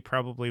Ramsey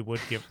probably would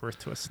give birth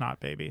to a snot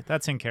baby.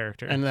 That's in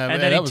character. And, And then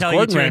that he'd was tell you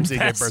Gordon to Ramsay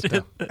gave invest birth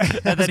to.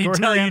 and then he'd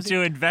Gordon tell you Ramsay?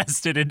 to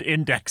invest in an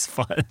index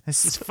fund.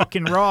 This is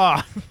fucking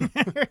raw.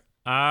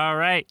 All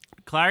right,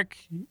 Clark,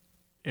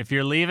 if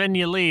you're leaving,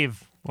 you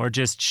leave, or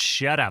just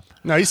shut up.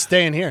 No, he's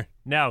staying here.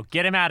 No,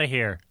 get him out of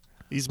here.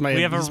 He's my,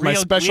 We have a he's my real-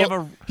 we special.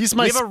 have a- he's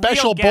my we have a real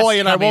special guest boy,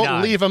 and I coming won't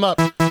on. leave him up.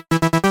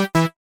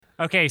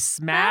 Okay,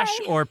 smash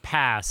Hi. or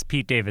pass,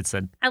 Pete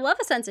Davidson. I love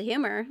a sense of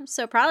humor,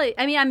 so probably.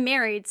 I mean, I'm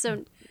married,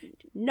 so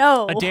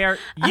no. Adair,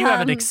 you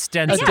have an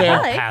extensive Adair.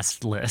 probably.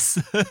 past list.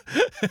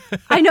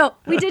 I know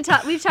we did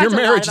talk. We've talked Your a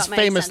lot marriage about is my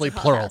famously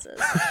extensive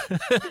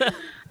plural.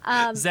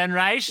 houses. Zen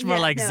Reich, more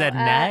yeah, like no, Zen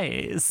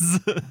nice.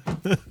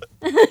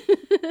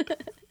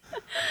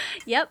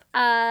 Yep.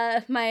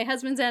 My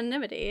husband's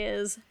anonymity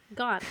is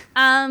gone.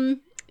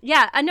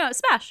 Yeah. I know.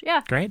 Smash.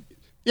 Yeah. Great.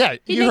 Yeah,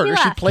 He'd you make heard me her.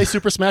 laugh. She'd play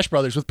Super Smash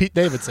Brothers with Pete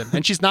Davidson,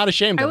 and she's not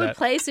ashamed I of would that.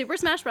 play Super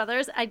Smash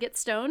Brothers. I'd get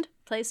stoned.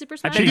 Play Super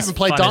Smash. I think you She's can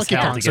play fun as Donkey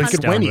hell Kong to so you get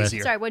could win stoned with.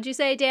 easier. Sorry. What'd you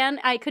say, Dan?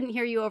 I couldn't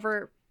hear you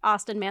over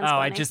Austin mansplaining. Oh,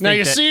 I just Now think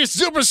you that- see,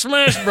 Super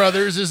Smash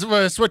Brothers is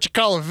what you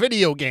call a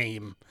video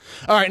game.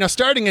 All right, now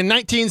starting in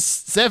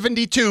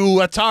 1972,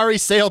 Atari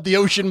sailed the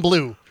ocean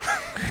blue.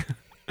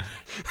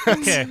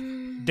 Okay,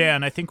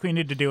 Dan, I think we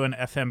need to do an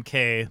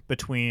FMK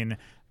between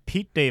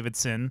Pete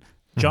Davidson,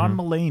 John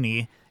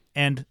Mulaney,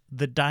 and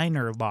the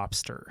Diner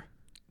Lobster.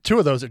 Two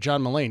of those are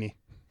John Mulaney.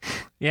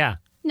 Yeah.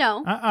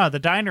 No. The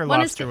Diner One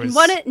Lobster was...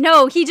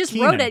 no, he just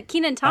Keenan. wrote it.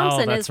 Keenan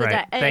Thompson that's is the,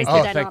 right. is Thank the you.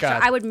 Oh, Diner thank Lobster.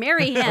 God. I would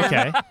marry him.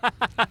 Okay.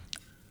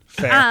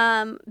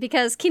 Fair.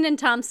 Because Keenan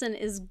Thompson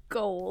is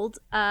gold.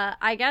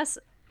 I guess,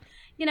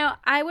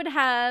 I would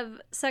have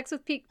sex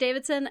with Pete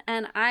Davidson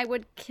and I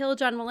would kill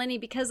John Mulaney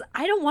because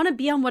I don't want to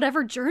be on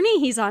whatever journey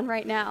he's on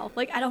right now.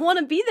 Like, I don't want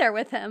to be there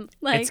with him.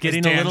 Like, It's getting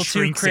a Dan little too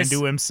shrinks Chris.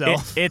 into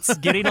himself. It's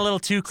getting a little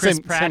too Chris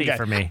Same Pratty guy.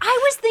 for me. I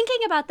was thinking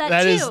about that,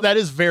 That too.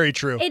 is very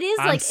true. It is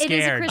I'm like, it is a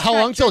scared. Chris How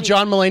Pratt long till journey.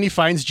 John Mulaney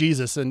finds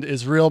Jesus and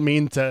is real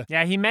mean to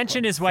Yeah, he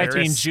mentioned his wife Ferris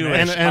being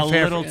Smith. Jewish a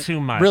Fair- little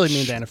too much. Really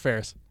mean to Anna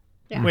Faris.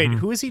 Yeah. Wait,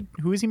 who is he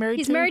married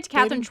He's to? married to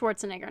Katherine David?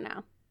 Schwarzenegger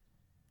now.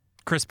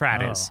 Chris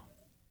Pratt is.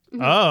 Oh.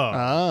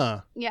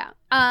 Ah. Yeah.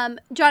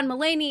 John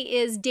Mulaney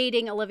is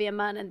dating Olivia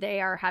Munn and they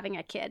are having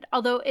a kid.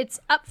 Although it's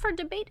up for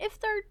debate if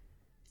they're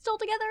still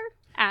together.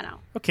 I don't know.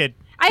 Okay,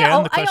 Dan,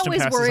 I the question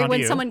always passes worry on to when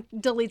you. someone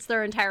deletes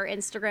their entire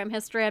Instagram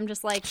history. I'm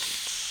just like,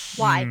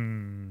 why?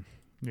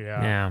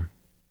 Yeah. Yeah.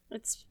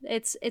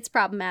 It's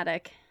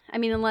problematic. I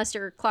mean, unless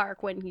you're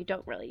Clark, when you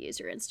don't really use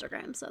your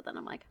Instagram. So then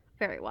I'm like,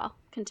 very well,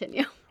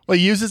 continue. Well,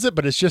 he uses it,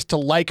 but it's just to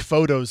like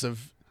photos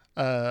of,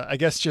 I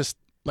guess, just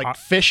like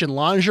fish and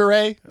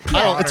lingerie. It's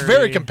very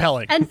Pottery.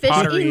 compelling. And fish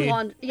Pottery. in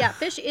lingerie. Yeah,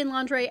 fish in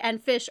lingerie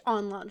and fish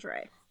on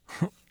lingerie.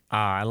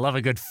 I love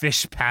a good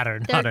fish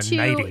pattern, They're not a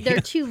nightie. they're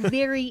two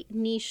very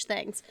niche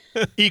things.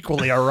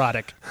 Equally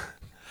erotic.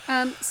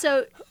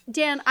 So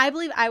Dan, I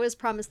believe I was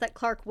promised that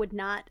Clark would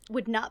not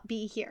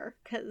be here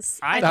because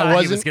I That thought he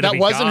wasn't- was gonna that be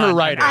wasn't her gone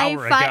writing. an I,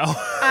 hour fi- ago.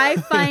 I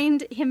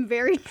find him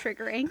very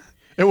triggering.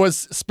 It was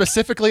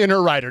specifically in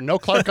her writer. No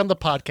Clark on the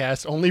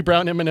podcast. Only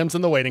brown M&Ms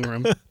in the waiting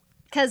room.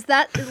 Because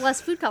that is less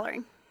food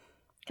coloring.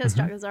 Because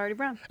Mm-hmm. chocolate's already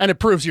brown. And it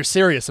proves you're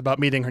serious about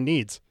meeting her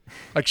needs.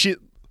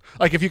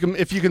 Like if you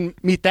can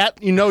meet that,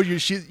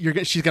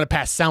 she's gonna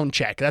pass sound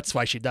check. That's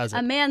why she does it.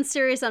 A man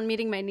serious on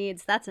meeting my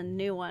needs. That's a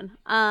new one.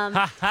 All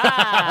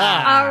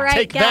Ha. right,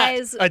 Take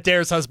guys. that,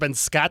 Adair's husband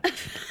Scott.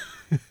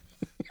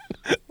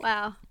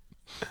 Wow.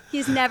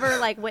 He's never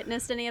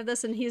witnessed any of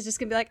this, and he's just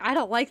gonna be like, I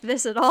don't like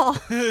this at all.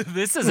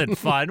 This isn't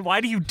fun. Why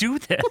do you do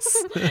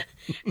this?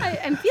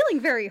 I'm feeling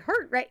very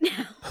hurt right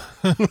now.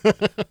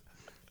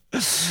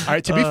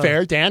 right, to be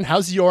fair, Dan,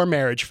 how's your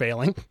marriage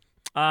failing?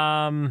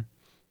 No,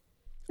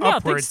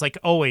 Upwards, like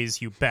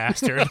always, you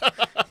bastard.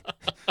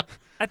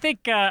 I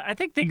think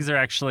things are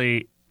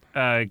actually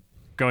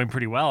going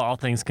pretty well, all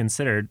things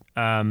considered.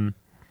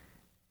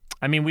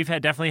 I mean, we've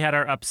definitely had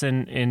our ups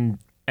and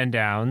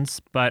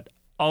downs, but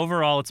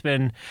overall, it's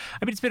been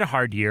a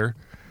hard year.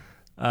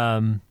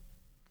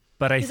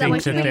 But I Is that think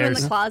what that you're in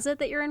there's the closet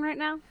that you're in right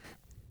now?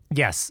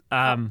 yes,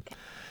 and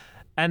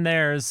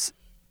there's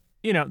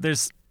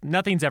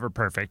nothing's ever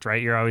perfect,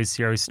 right? You're always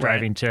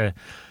striving to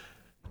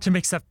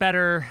make stuff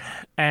better,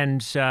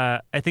 and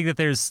I think that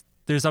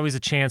there's always a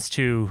chance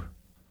to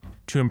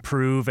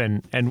improve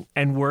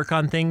and work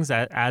on things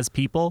as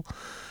people.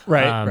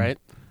 Right, right.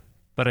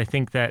 But I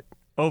think that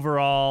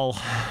overall,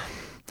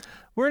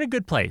 we're in a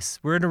good place.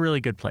 We're in a really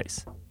good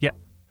place. Yeah.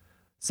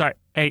 Sorry.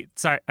 Hey,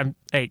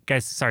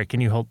 guys. Sorry. Can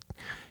you hold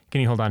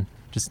on?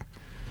 Just.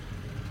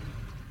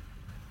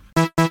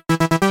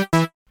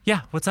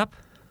 Yeah. What's up?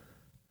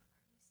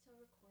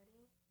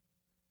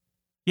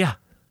 Yeah.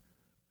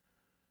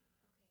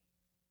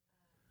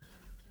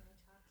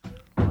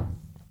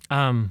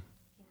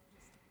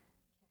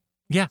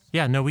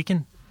 Yeah. No, we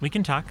can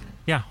talk.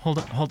 Yeah. Hold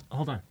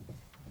on.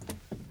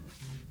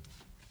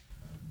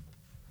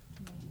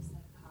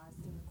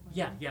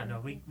 Yeah. No,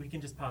 we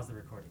can just pause the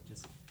recording.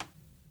 Just.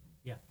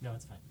 Yeah. No,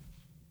 it's fine.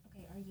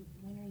 Okay.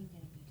 When are you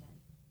gonna be done?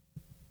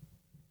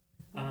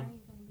 When are you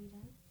gonna be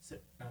done?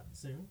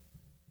 Soon,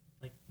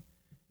 like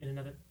in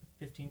another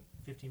 15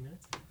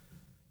 minutes.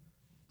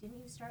 Didn't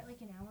you start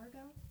like an hour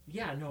ago?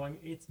 Yeah. No,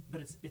 it's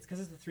because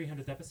it's the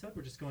 300th episode.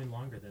 We're just going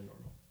longer than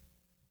normal.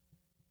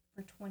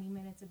 For 20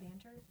 minutes of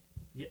banter?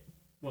 Yeah.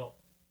 Well.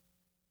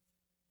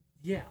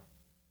 Yeah.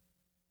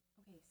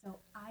 Okay, so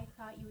I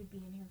thought you would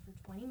be in here for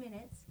 20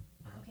 minutes.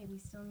 Uh-huh. Okay, we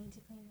still need to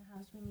clean the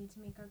house. We need to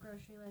make our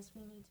grocery list.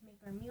 We need to make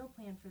our meal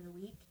plan for the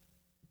week.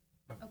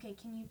 Okay,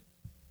 can you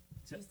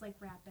just like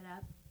wrap it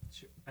up?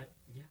 Sure.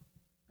 Yeah.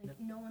 Like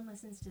no one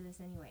listens to this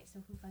anyway, so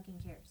who fucking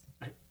cares?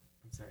 I'm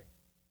sorry.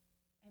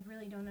 I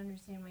really don't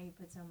understand why you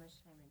put so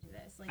much time into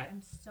this. Like,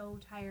 I'm so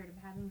tired of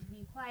having to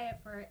be quiet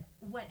for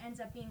what ends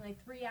up being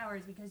like 3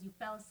 hours because you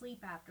fell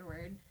asleep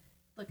afterward.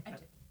 Look,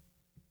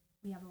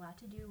 we have a lot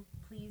to do.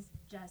 Please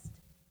just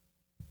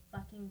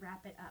fucking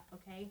wrap it up,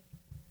 okay?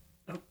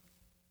 Oh.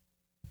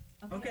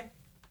 Okay.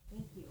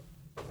 Thank you.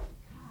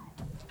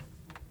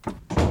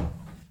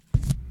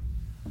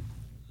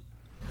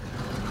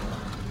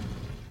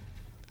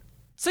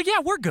 So yeah,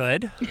 we're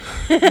good.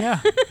 Yeah.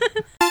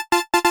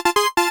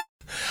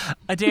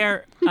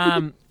 Adair,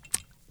 have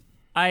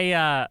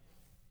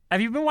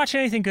you been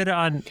watching anything good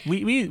on?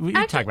 We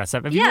talk about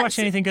stuff. Have you been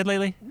watching anything good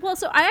lately? Well,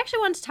 so I actually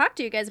wanted to talk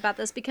to you guys about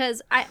this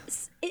because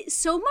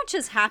so much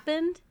has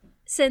happened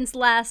since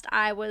last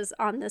I was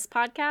on this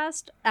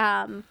podcast.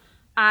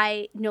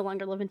 I no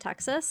longer live in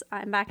Texas.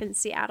 I'm back in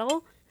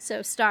Seattle.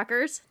 So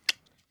stalkers,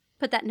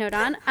 put that note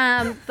on.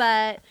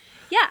 But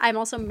yeah, I'm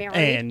also married.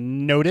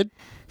 And noted.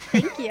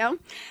 Thank you.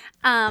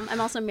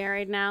 I'm also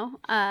married now.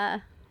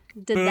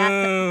 Did that?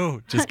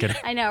 Boo! Just kidding.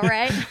 I know,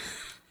 right?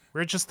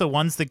 We're just the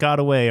ones that got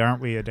away, aren't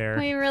we, Adair?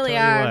 We really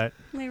Tell you are. what.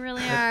 We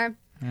really are.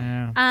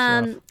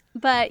 Yeah.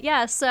 But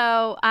yeah,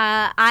 so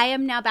I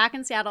am now back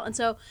in Seattle, and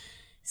so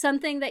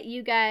something that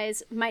you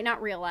guys might not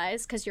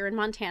realize because you're in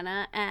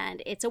Montana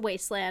and it's a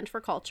wasteland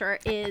for culture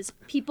is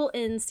people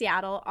in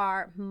Seattle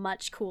are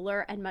much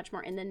cooler and much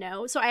more in the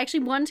know. So I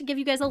actually wanted to give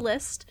you guys a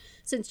list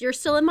since you're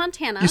still in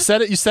Montana. You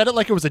said it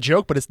like it was a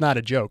joke, but it's not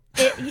a joke.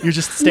 You're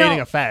just stating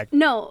a fact.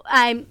 No,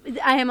 I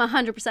am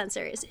 100%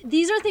 serious.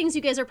 These are things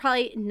you guys are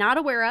probably not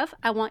aware of.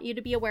 I want you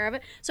to be aware of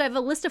it. So I have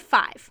a list of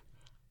 5.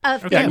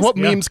 Of Yeah, things. what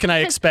memes can I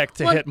expect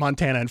to Well, hit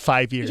Montana in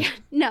 5 years?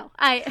 No,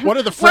 What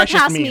are the freshest we're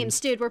past memes?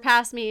 dude. We're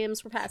past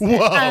memes. We're past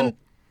Whoa. it.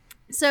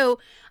 So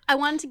I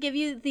wanted to give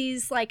you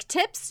these like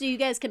tips so you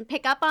guys can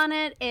pick up on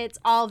it. It's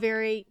all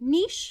very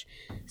niche.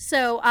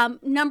 So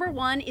number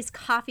 1 is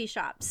coffee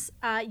shops.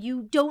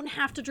 You don't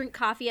have to drink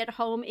coffee at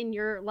home in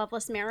your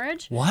loveless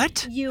marriage.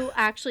 What? You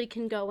actually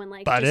can go and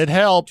like But just it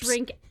helps.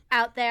 drink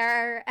out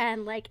there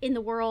and like in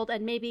the world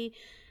and maybe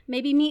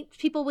meet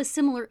people with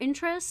similar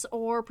interests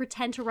or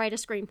pretend to write a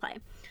screenplay.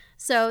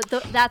 So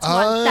that's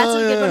one. That's a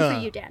good one for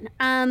you,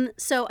 Dan.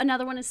 So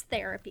another one is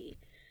therapy.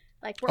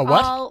 Like we're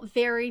all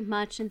very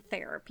much in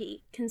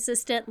therapy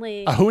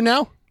consistently. Who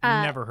now?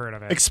 Never heard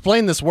of it.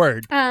 Explain this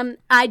word.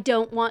 I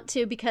don't want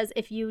to because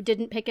if you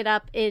didn't pick it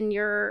up in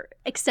your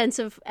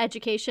extensive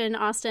education,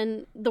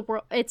 Austin, the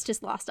world it's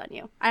just lost on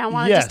you. I don't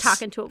want to just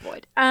talking to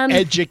avoid.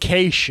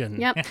 Education.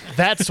 Yep.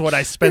 That's what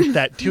I spent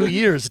that 2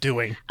 years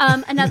doing.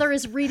 Another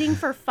is reading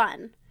for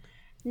fun.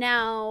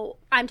 Now,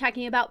 I'm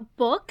talking about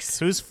books.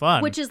 Who's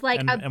fun? Which is like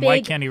and, a and big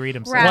why can't he read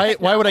himself?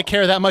 graphic Why would I novel.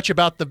 care that much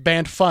about the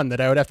band Fun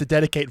that I would have to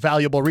dedicate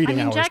valuable reading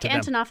hours Jack to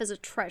them? Antonoff is a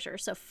treasure,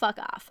 so fuck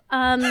off.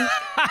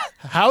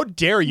 How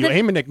dare you?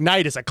 Aim and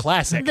Ignite is a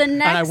classic. the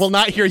and I next- will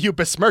not hear you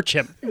besmirch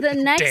him. The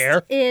next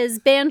Dare. is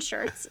band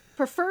shirts,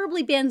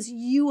 preferably bands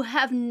you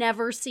have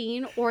never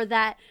seen or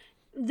that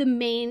the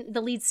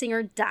lead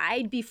singer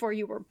died before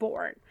you were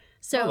born.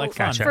 So like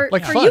fun. for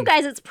Like for fun. you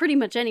guys, it's pretty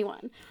much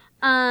anyone.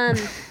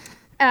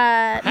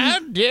 How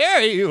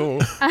dare you?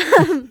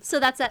 So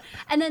that's it.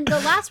 And then the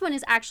last one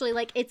is actually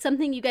like it's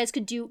something you guys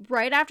could do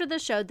right after the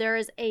show. There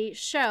is a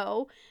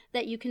show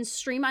that you can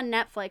stream on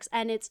Netflix,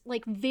 and it's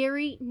like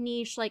very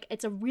niche. Like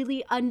it's a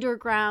really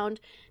underground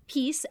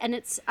piece, and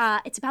it's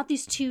about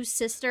these two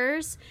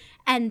sisters,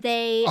 and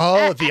they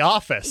The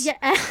Office.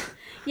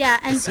 yeah,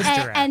 and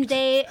Sister and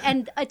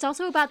Act. it's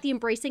also about the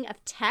embracing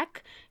of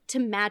tech to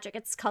magic.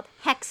 It's called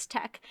Hex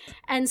Tech,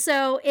 and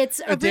so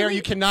it's a Dare, really,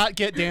 you cannot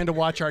get Dan to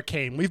watch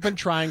Arcane. We've been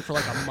trying for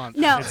like a month.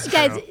 No, It's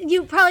guys, true.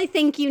 you probably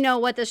think you know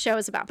what the show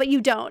is about, but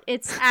you don't.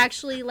 It's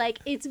actually like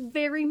it's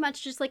very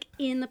much just like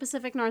in the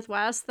Pacific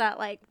Northwest that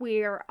like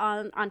we're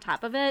on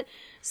top of it.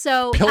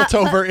 So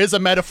Piltover is a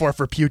metaphor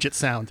for Puget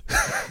Sound.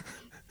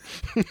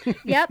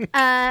 Yep.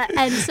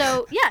 And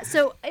so yeah,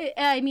 so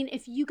I mean,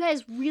 if you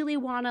guys really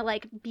want to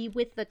like be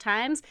with the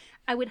times,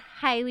 I would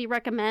highly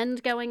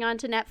recommend going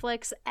onto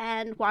Netflix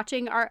and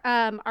watching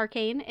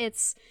Arcane.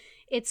 It's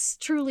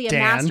truly a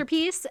Dan?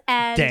 masterpiece.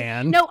 And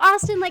Dan? no,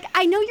 Austin, like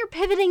I know you're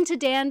pivoting to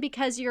Dan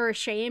because you're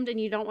ashamed and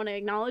you don't want to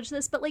acknowledge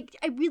this, but like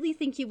I really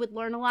think you would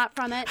learn a lot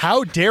from it.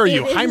 How dare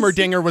you? It is-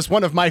 Heimerdinger was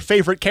one of my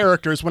favorite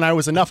characters when I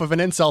was enough of an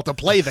incel to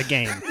play the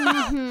game.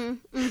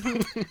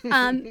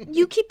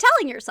 You keep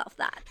telling yourself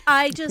that.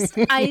 I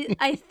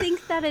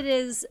think that it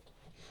is.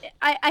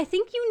 I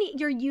think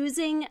you're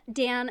using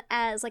Dan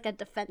as like a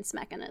defense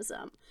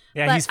mechanism.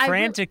 Yeah, But he's I re-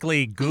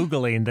 frantically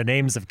Googling the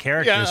names of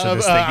characters Yeah, for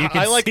this thing. You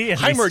can I like see it.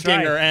 He's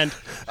Heimerdinger trying.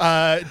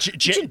 and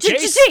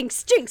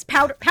Jace. Jinx,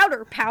 powder.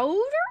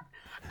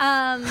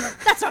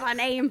 That's not a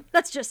name.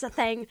 That's just a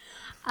thing.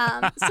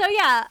 So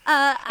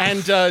yeah,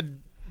 and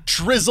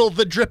Drizzle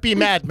the Drippy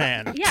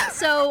Madman. yeah.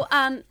 So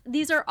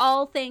these are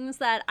all things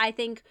that I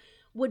think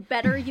would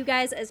better you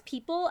guys as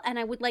people, and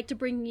I would like to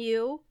bring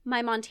you,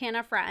 my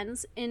Montana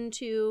friends,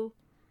 into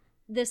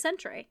this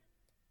century.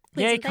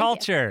 Please Yay, and thank you.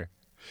 culture.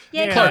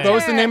 Yay, Yeah. Clark, what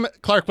was the culture. name?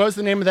 Clark, what was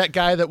the name of that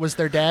guy that was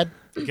their dad?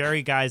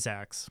 Gary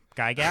Gygax.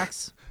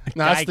 Gygax?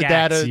 No, that's the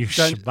dad Gygax, of you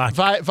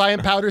schmuck. Vi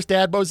and Powder's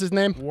dad. What was his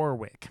name?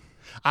 Warwick.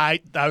 I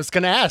was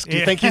going to ask. Do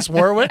you think he's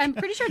Warwick? I'm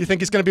pretty sure. You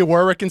think he's going to be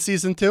Warwick in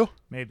season 2?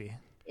 Maybe.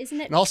 Isn't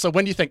it? And also,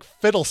 when do you think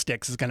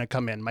Fiddlesticks is going to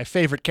come in? My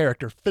favorite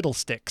character,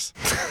 Fiddlesticks.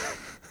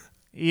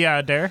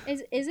 Yeah, Dare.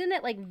 Isn't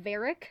it like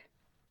Varric?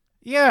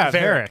 Yeah,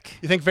 Varric.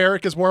 You think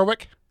Varric is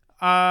Warwick?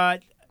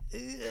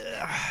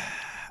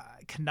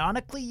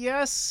 Canonically,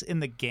 yes, in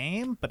the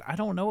game, but I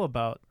don't know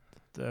about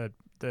the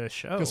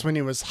show. Because when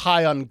he was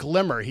high on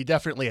Glimmer, he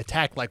definitely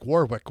attacked like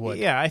Warwick would.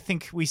 Yeah, I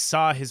think we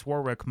saw his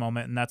Warwick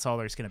moment, and that's all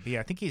there's going to be.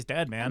 I think he's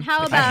dead, man. And how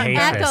I about hate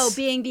Echo this.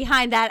 being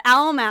behind that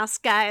owl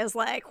mask guy is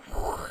like,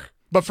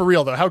 But for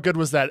real, though, how good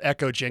was that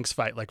Echo Jinx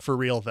fight? Like, for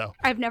real, though.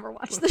 I've never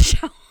watched the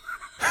show.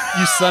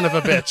 You son of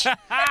a bitch.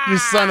 You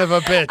son of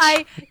a bitch.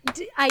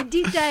 I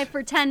deep dive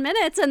for 10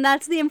 minutes, and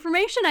that's the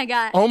information I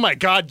got. Oh my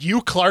God, you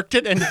Clarked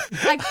it and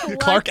I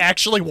Clark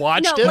actually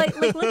watched no,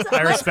 it? let's,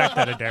 I respect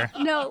that, Adair.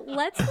 no,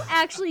 let's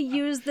actually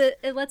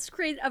let's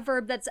create a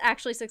verb that's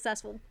actually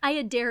successful. I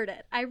adared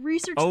it. I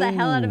researched the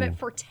hell out of it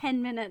for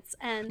 10 minutes,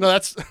 and No,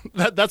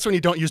 that's when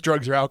you don't use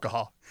drugs or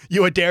alcohol.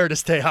 You dare to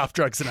stay off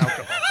drugs and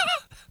alcohol.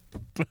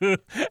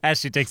 As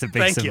she takes a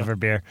big Thank sip you. of her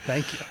beer.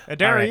 Thank you.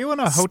 Adair, All right. are you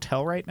in a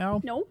hotel right now?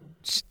 no.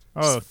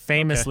 Oh,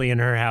 Famously in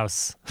her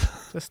house.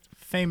 just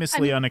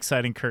famously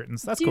unexciting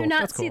curtains. That's Do cool. you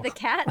not That's see cool. the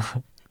cat?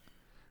 Hotels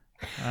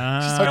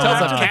After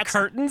have the cats.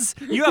 curtains?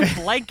 You have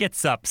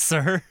blankets up,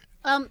 sir.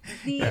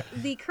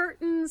 The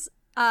curtains.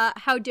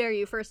 How dare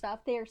you? First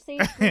off, they are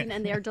sage green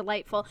and they are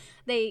delightful.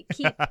 They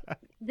keep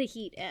the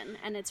heat in,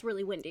 and it's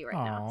really windy right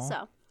now. Aw.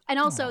 So, and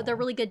also they're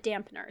really good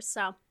dampeners.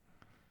 So,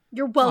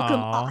 you're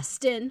welcome, Aw.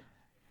 Austin.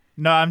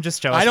 No, I'm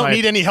just jealous. I don't My-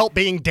 need any help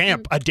being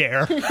damp,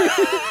 Adair.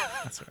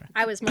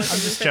 I was more I'm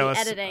thinking just for jealous.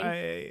 the editing.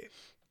 I-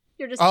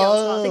 You're just jealous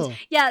of all Oh. things.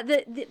 Yeah,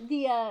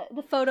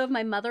 the photo of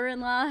my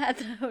mother-in-law at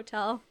the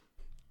hotel.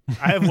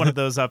 I have one of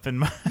those up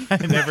in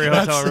every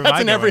hotel room. That's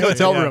I in go every into,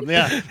 hotel yeah. room.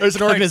 Yeah. There's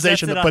an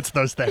organization sets it that up. puts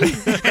those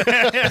things.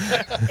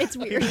 It's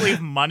weird.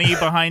 Leave money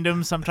behind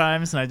him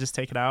sometimes, and I just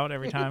take it out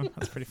every time.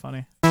 That's pretty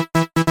funny.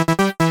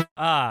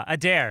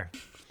 Adair.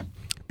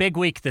 Big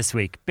week this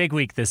week.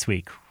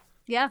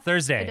 Yeah,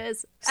 Thursday. It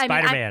is.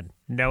 Spider-Man.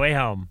 No Way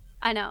Home.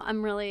 I know.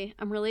 I'm really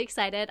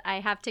excited. I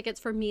have tickets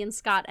for me and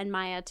Scott and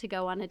Maya to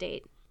go on a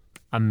date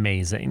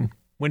Amazing.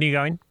 When are you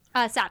going?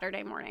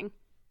 Saturday morning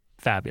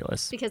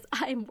Fabulous. because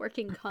I'm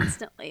working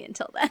constantly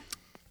until then.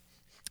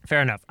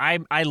 Fair enough. I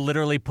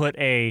literally put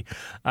a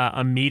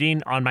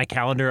meeting on my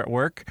calendar at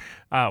work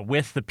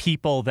with the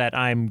people that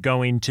I'm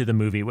going to the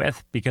movie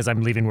with because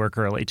I'm leaving work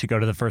early to go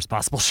to the first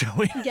possible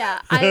showing.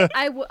 Yeah,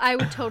 I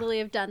would totally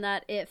have done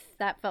that if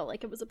that felt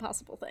like it was a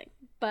possible thing.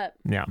 But,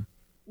 Yeah.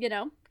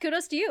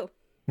 kudos to you.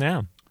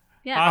 Yeah.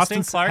 Yeah. Austin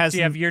Austin Clark, do you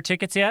hasn't- have your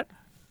tickets yet?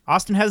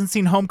 Austin hasn't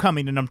seen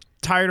Homecoming, and I'm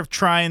tired of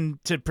trying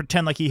to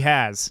pretend like he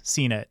has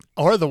seen it.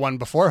 Or the one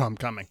before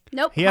Homecoming.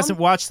 Nope. He hasn't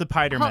watched the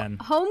Spider-Man.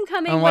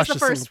 Homecoming I was watched the a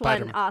single first one,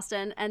 Spider-Man.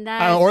 Austin, and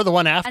then Or the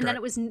one after. and then it.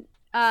 it was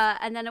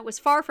and then it was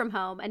Far From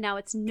Home, and now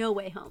it's No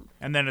Way Home.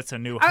 And then it's A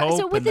New All right, Hope.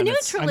 so with and the then new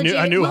it's- trilogy,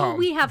 A New will Home.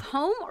 we have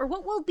home, or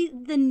what will be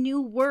the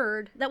new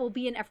word that will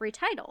be in every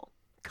title?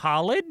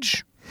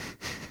 College,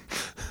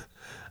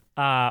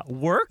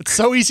 work, It's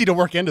so easy to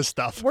work into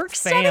stuff. Work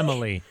study?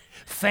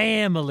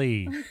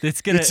 family.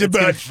 It's gonna.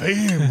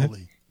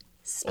 family.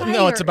 Spider.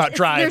 No, it's about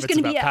drive. There's It's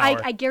gonna about be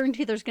power. I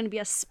guarantee there's going to be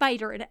a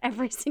spider in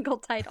every single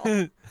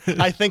title.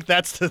 I think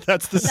that's the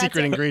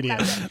secret it. ingredient.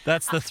 That's it.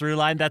 That's the through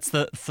line. That's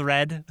the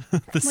thread.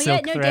 The Well, silk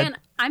yeah, no, thread. Dan,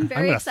 I'm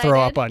very gonna excited.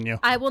 throw up on you.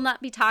 I will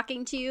not be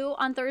talking to you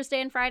on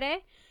Thursday and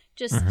Friday.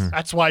 Just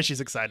That's why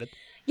she's excited.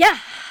 yeah,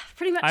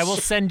 pretty much. I will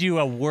send you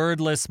a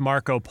wordless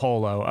Marco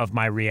Polo of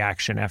my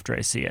reaction after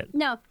I see it.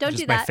 No, don't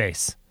Just do my that.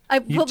 face.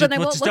 Well, then I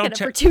won't just look don't at it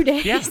for check- 2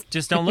 days. Yeah,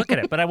 just don't look at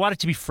it. But I want it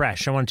to be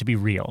fresh. I want it to be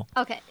real.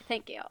 Okay,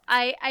 thank you.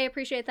 I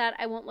appreciate that.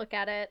 I won't look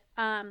at it.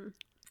 I'm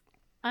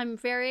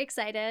very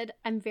excited.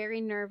 I'm very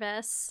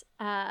nervous.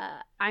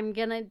 I'm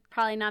gonna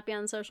probably not be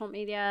on social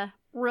media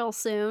real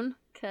soon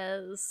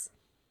because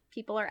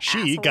people are She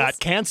assholes. got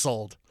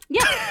canceled.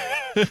 Yeah.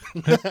 Did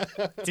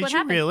what you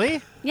happened.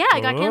 really? Yeah, I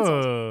got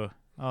canceled.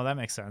 Oh, that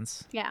makes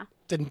sense. Yeah,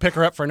 Didn't pick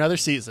her up for another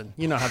season.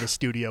 You know how the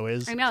studio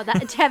is. I know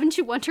that. Haven't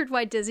you wondered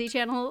why Disney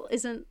Channel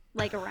isn't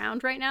like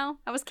around right now?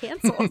 I was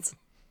canceled.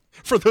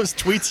 For those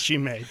tweets she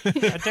made.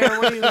 Adair,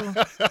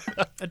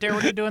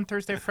 what are you doing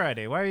Thursday,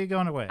 Friday? Why are you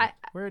going away?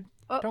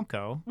 Don't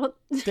go. Well,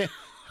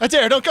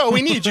 Adair, don't go.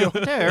 We need you.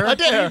 Adair,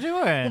 what are Adair. you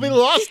doing? We'll be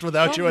lost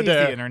without Don't you, leave the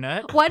Adair.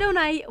 internet. why don't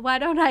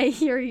I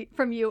hear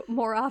from you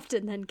more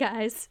often then,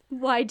 guys?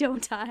 Why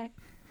don't I?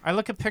 I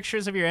look at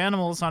pictures of your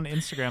animals on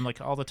Instagram like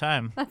all the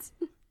time. That's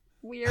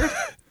weird.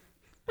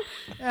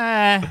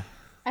 Eh,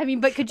 I mean,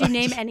 but could you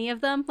name any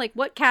of them? Like,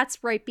 what cat's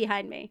right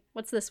behind me?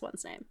 What's this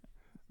one's name?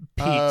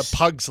 Pete.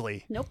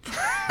 Pugsley. Nope.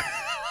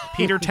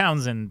 Peter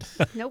Townsend.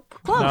 Nope.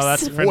 Close. No,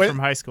 that's a friend What? from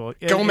high school.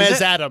 Gomez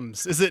Is it?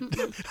 Adams. Is it?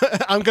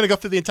 I'm going to go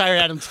through the entire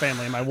Adams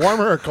family. Am I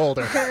warmer or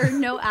colder? There are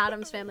no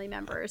Addams family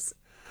members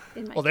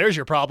in my Well, there's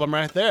your problem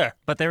right there.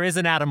 But there is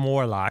an Adam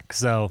Warlock,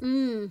 so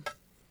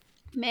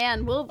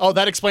man. We'll Oh,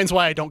 that explains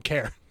why I don't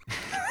care.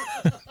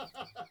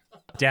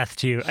 death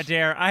to you.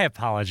 Adair, I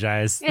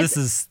apologize.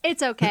 It's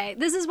okay.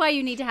 This is why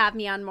you need to have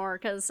me on more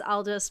because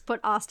I'll just put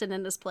Austin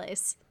in his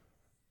place.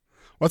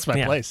 What's my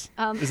Yeah. place?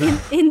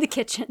 In the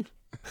kitchen.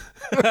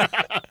 Are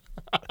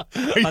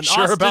you an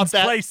sure about Austin's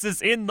that? place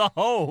is in the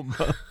home.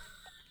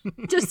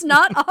 Just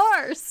not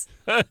ours.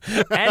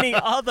 Any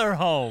other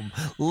home.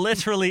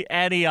 Literally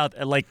any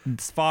other, like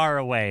far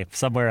away,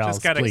 somewhere else,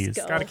 Just gotta, please.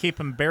 gotta keep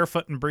him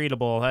barefoot and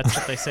breedable. That's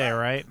what they say,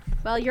 right?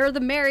 Well, you're the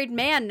married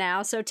man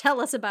now, so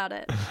tell us about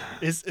it.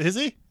 Is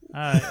he?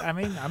 I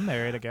mean, I'm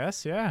married, I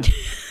guess. Yeah.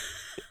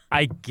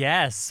 I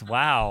guess.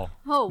 Wow.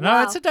 Oh, No,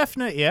 wow. it's a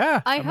definite.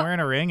 Yeah. I I'm ho- wearing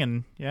a ring,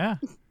 and yeah.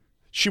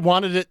 She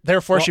wanted it,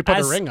 therefore she put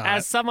as, a ring on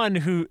as it. someone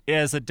who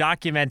is a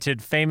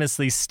documented,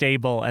 famously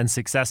stable and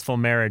successful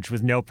marriage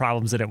with no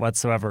problems in it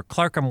whatsoever,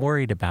 Clark, I'm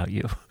worried about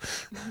you.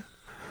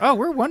 Oh,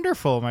 we're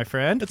wonderful, my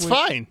friend. It's We-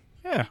 fine.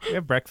 Yeah, we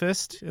have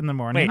breakfast in the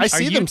morning. Wait, I Are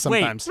see you- them wait.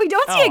 sometimes. We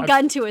don't see Oh, a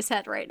gun to his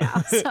head right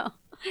now, so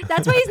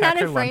that's why he's not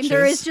Pack in her frame. There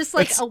lunches. is just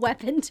like a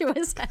weapon to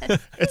his head.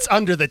 It's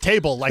under the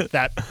table like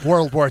that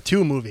World War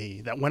II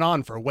movie that went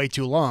on for way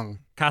too long.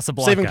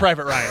 Casablanca. Saving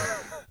Private Ryan.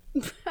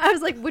 I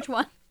was like, which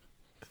one?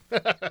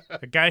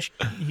 The guy,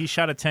 he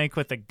shot a tank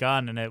with a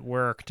gun, and it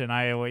worked, and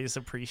I always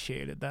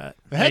appreciated that.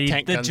 They had Hey,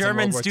 tank the guns in World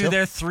Germans War do II.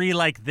 their three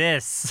like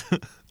this.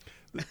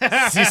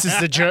 This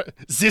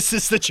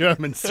is the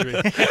German street.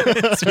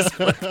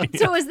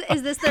 So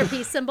is this their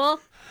peace symbol?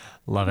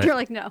 Love it. You're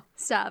like, no,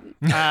 stop.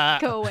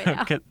 Go away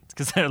now.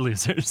 Because they're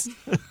losers.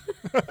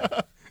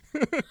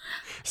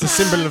 The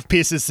symbol of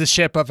peace is the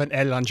shape of an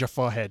L on your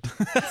forehead.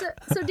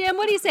 So Dan,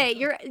 what do you say?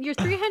 You're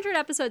 300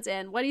 episodes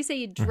in. What do you say?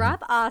 You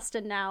drop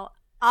Austin now.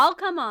 I'll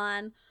come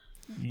on.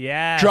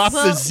 Yeah. Drop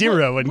the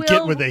zero and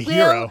get with a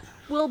hero.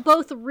 We'll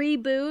both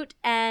reboot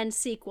and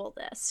sequel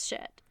this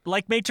shit.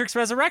 Like Matrix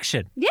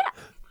Resurrection. Yeah.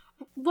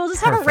 We'll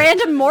just have a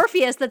random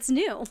Morpheus that's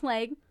new.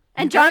 Like,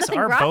 and You guys Jonathan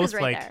are Groff both, is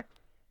right like- there.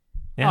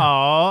 Yeah.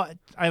 Oh,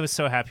 I was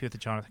so happy with the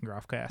Jonathan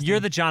Groff cast. You're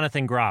the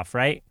Jonathan Groff,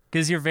 right?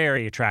 Because you're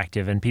very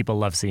attractive and people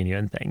love seeing you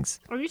in things.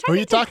 Are you Who are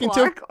you talking to?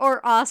 Clark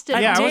or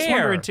Austin? Yeah, I was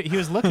Dare. wondering. He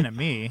was looking at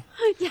me.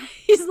 Yeah,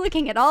 he's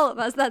looking at all of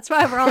us. That's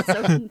why we're all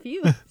so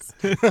confused.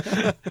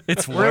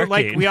 It's We're working.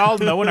 like, we all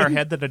know in our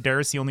head that Adair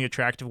is the only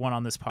attractive one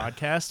on this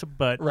podcast,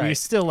 but we Right.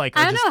 still like.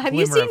 I are don't just know. Have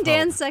you glimmer of seen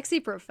Dan's hope. Sexy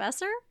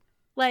Professor?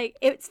 Like,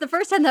 it's the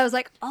first time that I was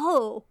like,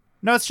 oh,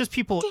 No, it's just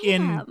people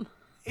damn.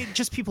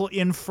 just people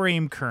in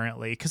frame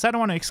currently, because I don't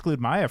want to exclude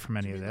Maya from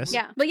any of this.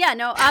 Yeah. But yeah,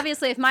 no,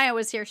 obviously if Maya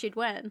was here, she'd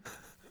win.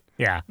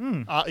 yeah.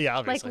 Yeah, Like,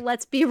 obviously.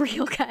 let's be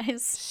real,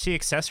 guys. She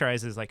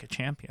accessorizes like a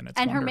champion. It's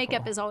And her wonderful.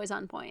 makeup is always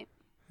on point.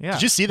 Yeah.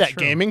 Did you see that it's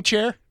true. gaming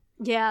chair?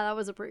 Yeah, that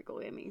was a pretty cool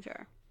gaming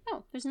chair.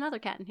 Oh, there's another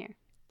cat in here.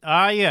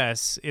 Ah,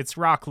 yes, it's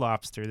Rock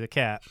Lobster, the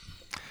cat.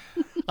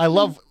 I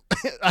love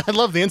I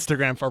love the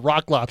Instagram for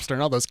Rock Lobster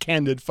and all those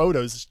candid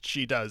photos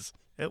she does.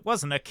 It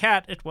wasn't a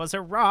cat, it was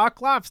a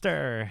rock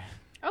lobster.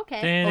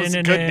 Okay. Well, it's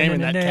good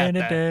naming that cat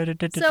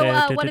that.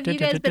 So, what have you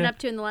guys been up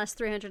to in the last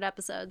 300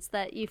 episodes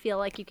that you feel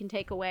like you can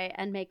take away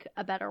and make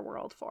a better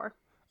world for?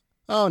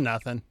 Oh,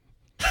 nothing.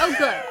 Oh,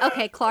 good.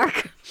 Okay,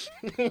 Clark.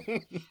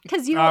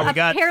 Because you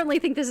apparently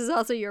think this is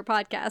also your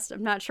podcast.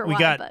 I'm not sure why,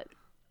 got but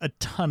a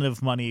ton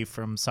of money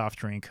from soft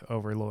drink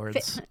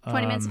overlords.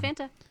 20 minutes of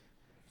Fanta.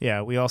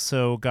 Yeah, we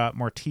also got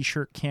more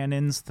T-shirt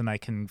cannons than I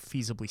can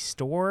feasibly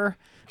store.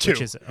 Two.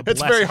 Which is a It's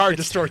blessing. very hard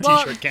to store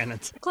Well- T-shirt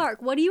cannons.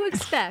 Clark, what do you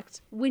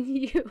expect when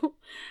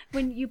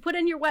you put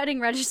in your wedding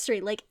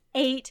registry like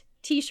 8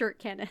 T-shirt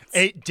cannons?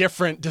 8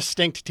 different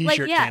distinct Like,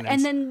 T-shirt yeah, cannons.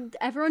 and then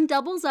everyone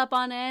doubles up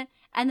on it.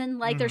 And then,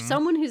 like, Mm-hmm. there's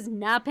someone who's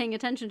not paying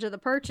attention to the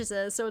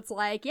purchases. So it's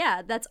like,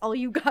 yeah, that's all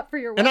you got for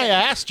your And wedding. I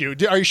asked you,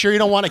 are you sure you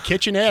don't want a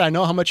KitchenAid? I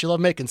know how much you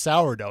love making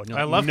sourdough. And you're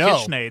I like, love no.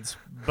 KitchenAids,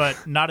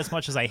 but not as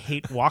much as I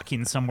hate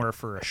walking somewhere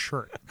for a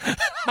shirt.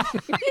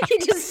 You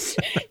just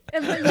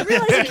and you realize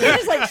you can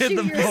just like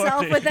shoot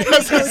yourself with it. And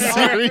it goes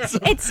on. Series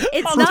of-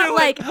 It's not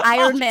like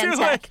Iron Man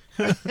tech.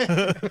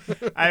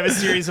 I have a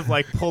series of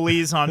like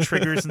pulleys on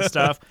triggers and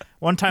stuff.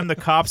 One time the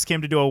cops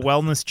came to do a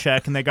wellness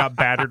check and they got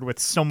battered with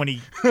so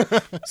many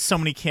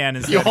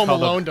cannons. You They had home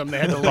called the alone them. They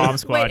had to leave. bomb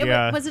squad. Wait,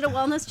 Yeah, was it a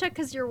wellness check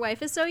because your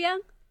wife is so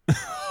young?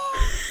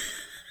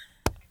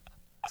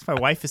 my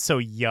wife is so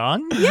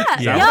young. Yeah,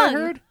 Yeah.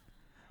 young.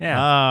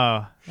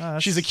 Yeah. Oh,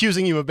 She's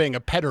accusing you of being a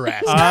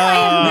pederast.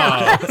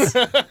 I am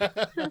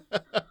not.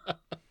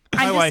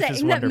 I'm wife just is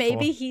saying that wonderful.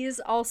 maybe he's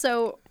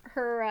also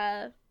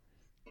her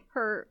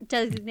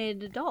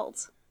designated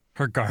adult.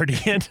 Her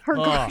guardian. Her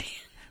guardian.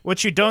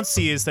 What you don't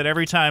see is that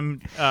every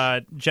time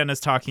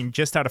Jenna's talking,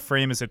 just out of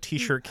frame is a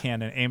T-shirt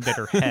cannon aimed at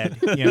her head.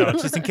 You know,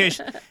 just in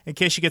case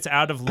she gets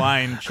out of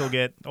line, she'll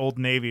get Old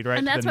Navy'd right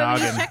And to that's the why we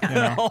noggin. just check You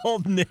know?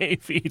 Old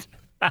Navy.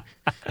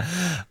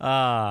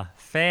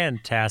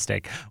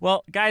 Fantastic.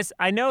 Well, guys,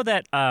 I know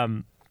that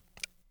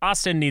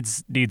Austin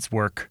needs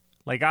work.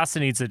 Like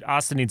Austin needs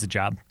a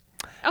job.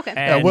 Okay.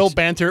 And We'll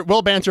banter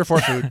for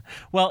food.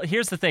 well,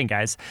 here's the thing,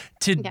 guys.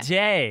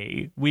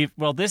 Today,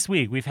 this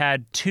week, we've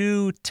had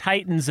 2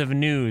 titans of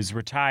news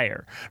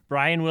retire.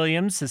 Brian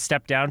Williams has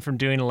stepped down from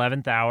doing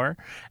 11th Hour,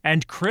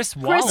 and Chris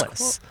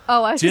Wallace. I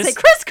was going to say Just-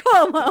 Chris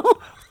Cuomo.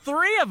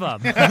 3 of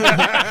them.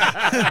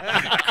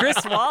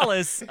 Chris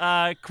Wallace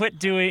quit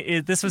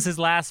doing. This was his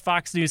last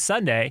Fox News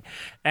Sunday,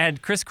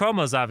 and Chris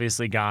Cuomo's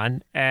obviously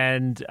gone.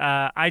 And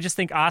I just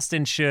think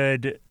Austin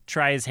should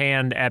try his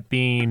hand at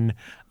being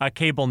a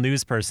cable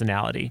news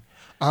personality.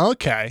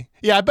 Okay.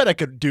 Yeah, I bet I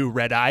could do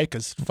Red Eye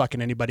because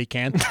fucking anybody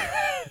can.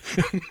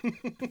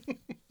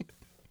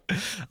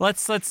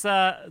 Let's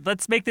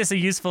make this a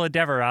useful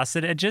endeavor,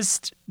 Austin, and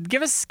just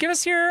give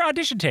us your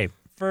audition tape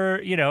for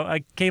a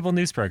cable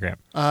news program.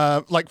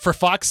 Like for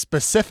Fox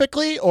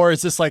specifically, or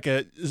is this like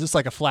a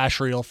flash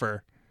reel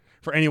for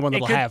anyone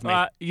that'll have me?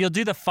 You'll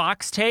do the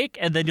Fox take,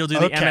 and then you'll do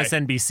the Okay.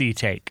 MSNBC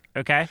take.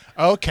 Okay.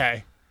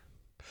 Okay.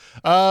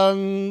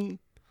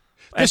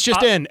 This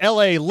just in: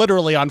 L.A.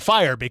 literally on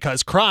fire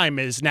because crime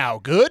is now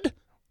good.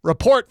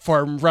 Report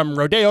from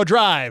Rodeo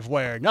Drive,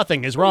 where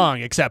nothing is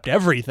wrong except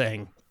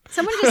everything.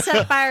 Someone just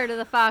set fire to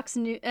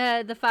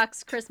the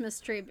Fox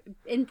Christmas tree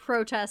in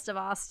protest of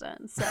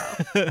Austin. So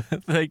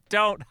Like,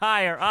 don't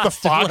hire Austin.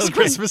 The Fox Logan.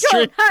 Christmas tree.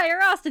 don't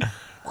hire Austin.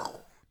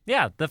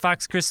 Yeah,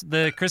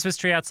 the Christmas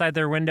tree outside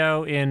their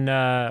window in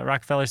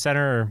Rockefeller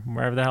Center or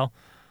wherever the hell.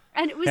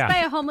 And it was Yeah. by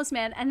a homeless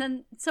man, and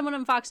then someone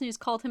on Fox News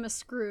called him a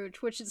Scrooge,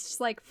 which is just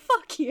like,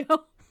 fuck you.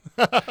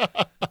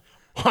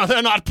 Well,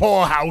 they're not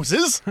poor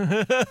houses,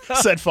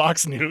 said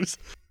Fox News.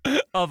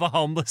 Of a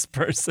homeless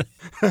person.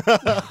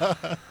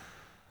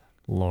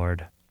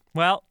 Lord.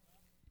 Well,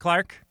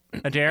 Clark,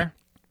 Adair,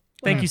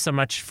 thank you so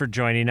much for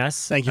joining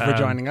us. Thank you for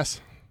joining us.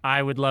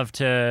 I would love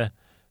to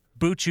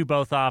boot you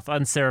both off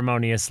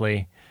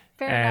unceremoniously.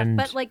 Fair And-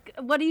 enough. But, like,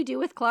 what do you do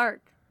with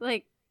Clark?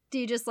 Like, do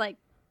you just, like,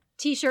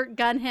 T-shirt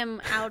gun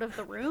him out of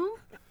the room?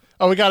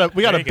 Oh, we got a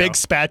There you big go.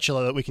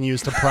 spatula that we can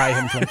use to pry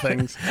him from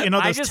things. You know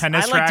I those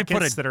tennis like to put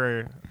rackets a- that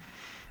are.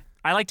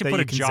 I like to That put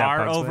you a can zap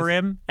jar bugs over with.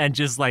 him and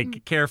just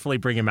like carefully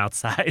bring him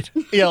outside.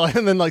 Yeah,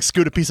 and then like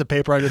scoot a piece of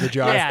paper under the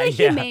jar. Yeah. The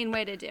humane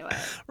way to do it.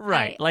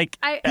 Right. Like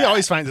He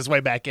always finds his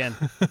way back in.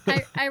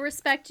 I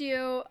respect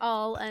you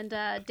all, and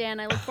Dan,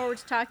 I look forward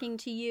to talking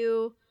to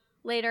you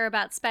later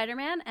about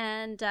Spider-Man,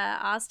 and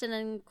Austin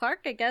and Clark,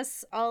 I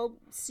guess I'll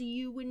see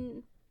you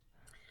when...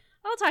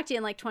 I'll talk to you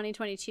in like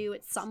 2022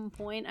 at some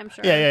point, I'm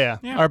sure. Yeah.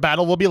 Our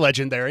battle will be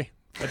legendary.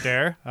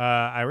 Adair,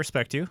 I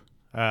respect you.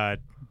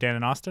 Dan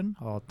and Austin,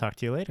 I'll talk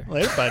to you later.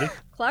 Later, buddy.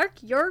 Clark,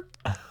 you're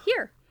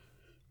here.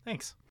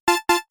 Thanks.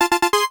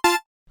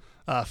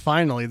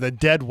 Finally, the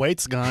dead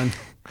weight's gone.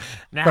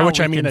 now By which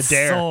we I mean can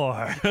Adair.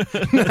 soar.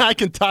 I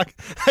can talk.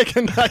 I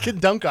can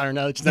dunk on her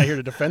now that she's not here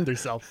to defend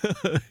herself.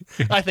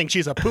 I think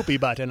she's a poopy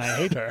butt, and I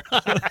hate her.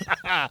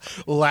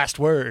 Last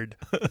word.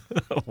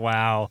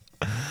 Wow.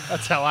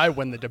 That's how I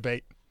win the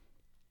debate.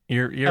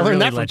 You're I learned really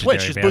that from legendary,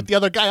 Twitch. Just man. boot the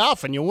other guy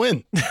off, and you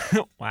win.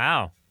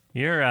 Wow.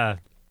 You're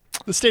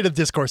The state of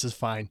discourse is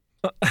fine.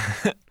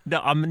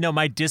 no,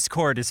 my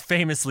Discord is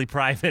famously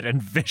private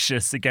and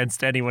vicious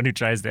against anyone who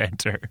tries to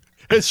enter.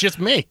 It's just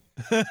me.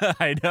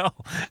 I know.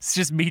 It's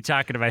just me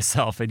talking to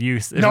myself and you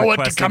No one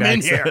can requesting come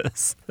in here.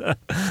 access.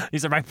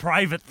 These are my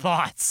private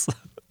thoughts.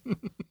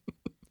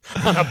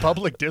 On a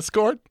public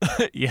Discord?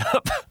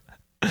 Yep.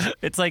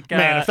 It's like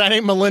Man, if that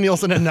ain't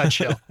millennials in a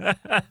nutshell.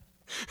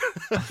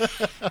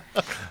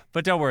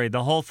 But don't worry,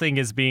 the whole thing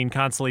is being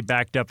constantly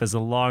backed up as a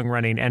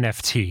long-running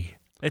NFT.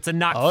 It's a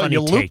not funny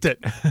you looped take.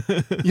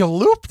 it. You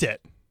looped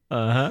it.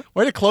 Uh-huh.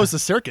 Way to close the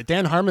circuit.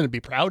 Dan Harmon would be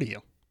proud of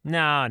you.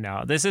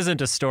 No. This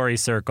isn't a story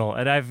circle,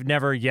 and I've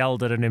never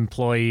yelled at an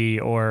employee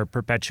or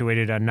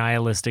perpetuated a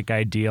nihilistic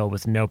ideal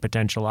with no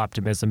potential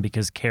optimism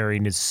because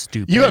caring is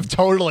stupid. You have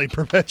totally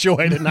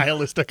perpetuated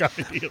nihilistic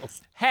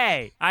ideals.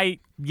 Hey,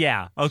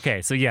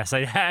 okay, so yes,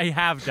 I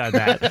have done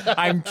that.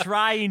 I'm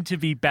trying to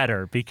be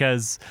better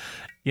because,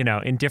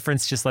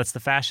 indifference just lets the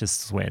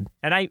fascists win.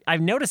 And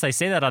I've noticed I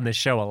say that on this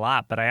show a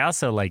lot, but I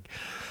also And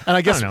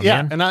I guess, don't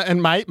know, man.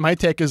 and my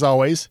take is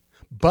always,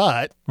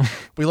 but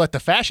we let the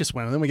fascists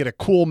win, and then we get a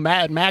cool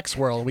Mad Max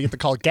world. We get to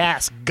call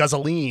gas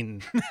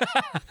gasoline.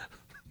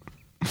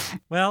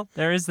 Well,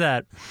 there is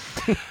that.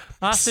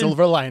 Austin,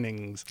 Silver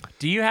linings.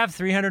 do you have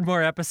 300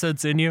 more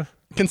episodes in you?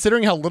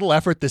 Considering how little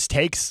effort this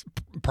takes,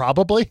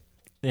 probably.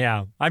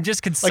 Yeah, I'm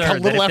just concerned. Like how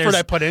that little if effort I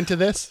there's- put into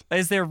this.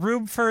 Is there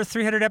room for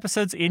 300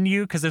 episodes in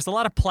you? Because there's a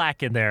lot of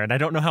plaque in there, and I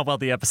don't know how well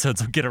the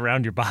episodes will get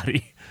around your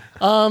body.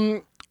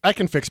 I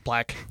can fix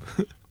plaque.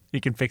 You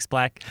can fix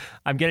plaque.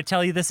 I'm going to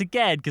tell you this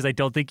again because I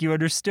don't think you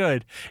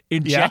understood.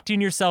 Injecting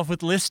yourself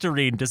with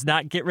Listerine does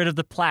not get rid of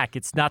the plaque.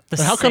 It's not the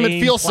same How come it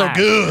feels plaque.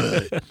 so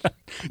good?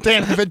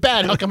 Dan, if it's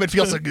bad, how come it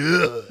feels so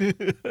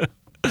good?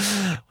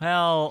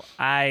 Well,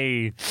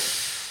 I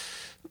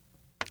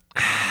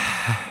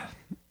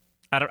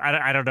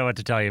don't know what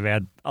to tell you,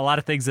 man. A lot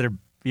of things that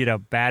are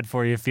bad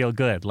for you feel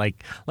good,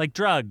 like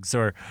drugs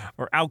or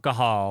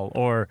alcohol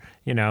or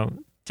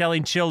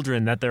telling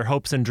children that their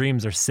hopes and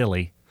dreams are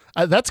silly.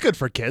 That's good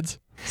for kids.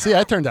 See,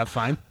 I turned out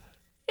fine.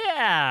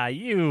 Yeah,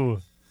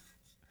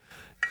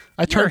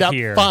 I turned You're out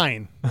here.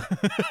 fine.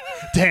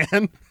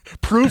 Dan,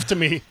 prove to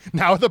me.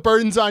 Now the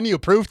burden's on you.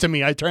 Prove to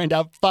me I turned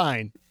out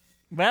fine.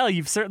 Well,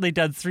 you've certainly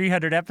done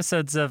 300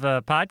 episodes of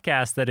a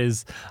podcast that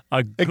is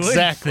a good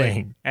Exactly.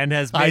 thing and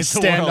has made I the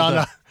stand world on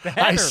a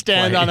I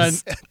stand on a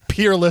place.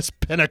 peerless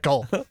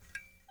pinnacle.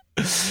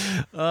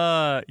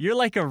 You're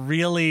like a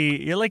really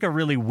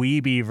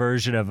weeby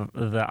version of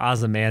the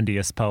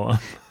Ozymandias poem.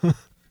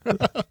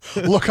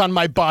 Look on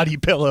my body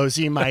pillows,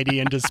 ye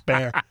mighty in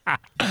despair.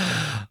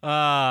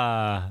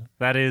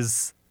 That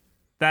is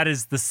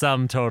the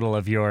sum total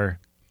of your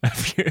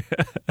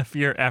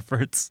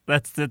efforts.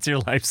 That's your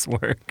life's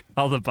work.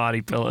 All the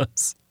body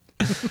pillows.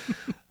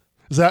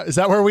 Is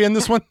that where we end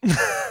this one?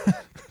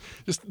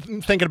 Just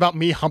thinking about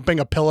me humping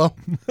a pillow.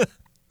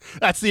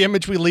 That's the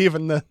image we leave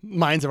in the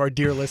minds of our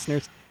dear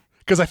listeners.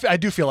 Because I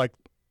do feel like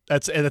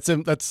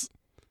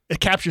it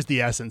captures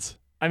the essence.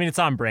 I mean, it's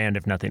on brand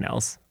if nothing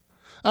else.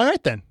 All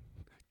right then.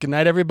 Good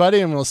night, everybody,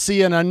 and we'll see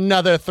you in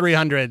another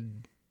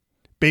 300.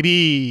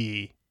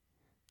 Baby.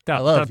 I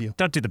love you.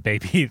 Don't do the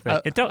baby thing.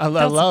 I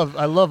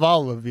love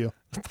all of you.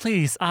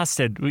 Please,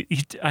 Austin.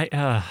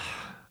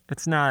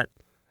 It's not.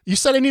 You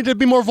said I needed to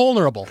be more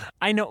vulnerable.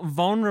 I know,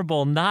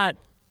 vulnerable, not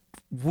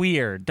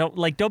weird.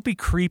 Don't be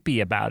creepy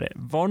about it.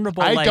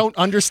 Vulnerable. I don't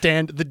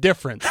understand the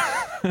difference.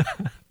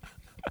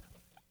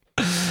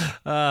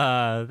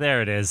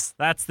 There it is.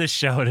 That's the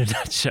show in a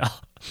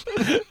nutshell.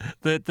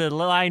 The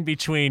line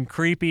between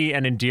creepy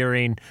and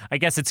endearing, I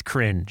guess it's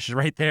cringe,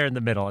 right there in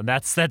the middle, and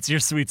that's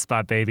your sweet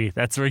spot, baby.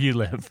 That's where you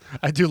live.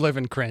 I do live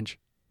in cringe.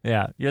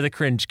 Yeah, you're the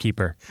cringe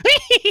keeper.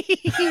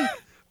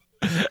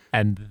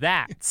 And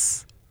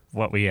that's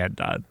what we end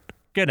on.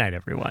 Good night,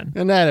 everyone.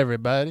 Good night,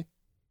 everybody.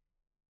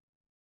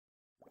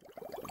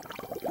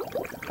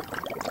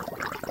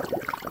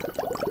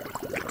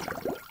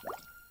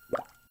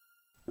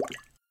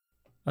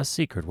 A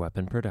Secret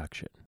Weapon production.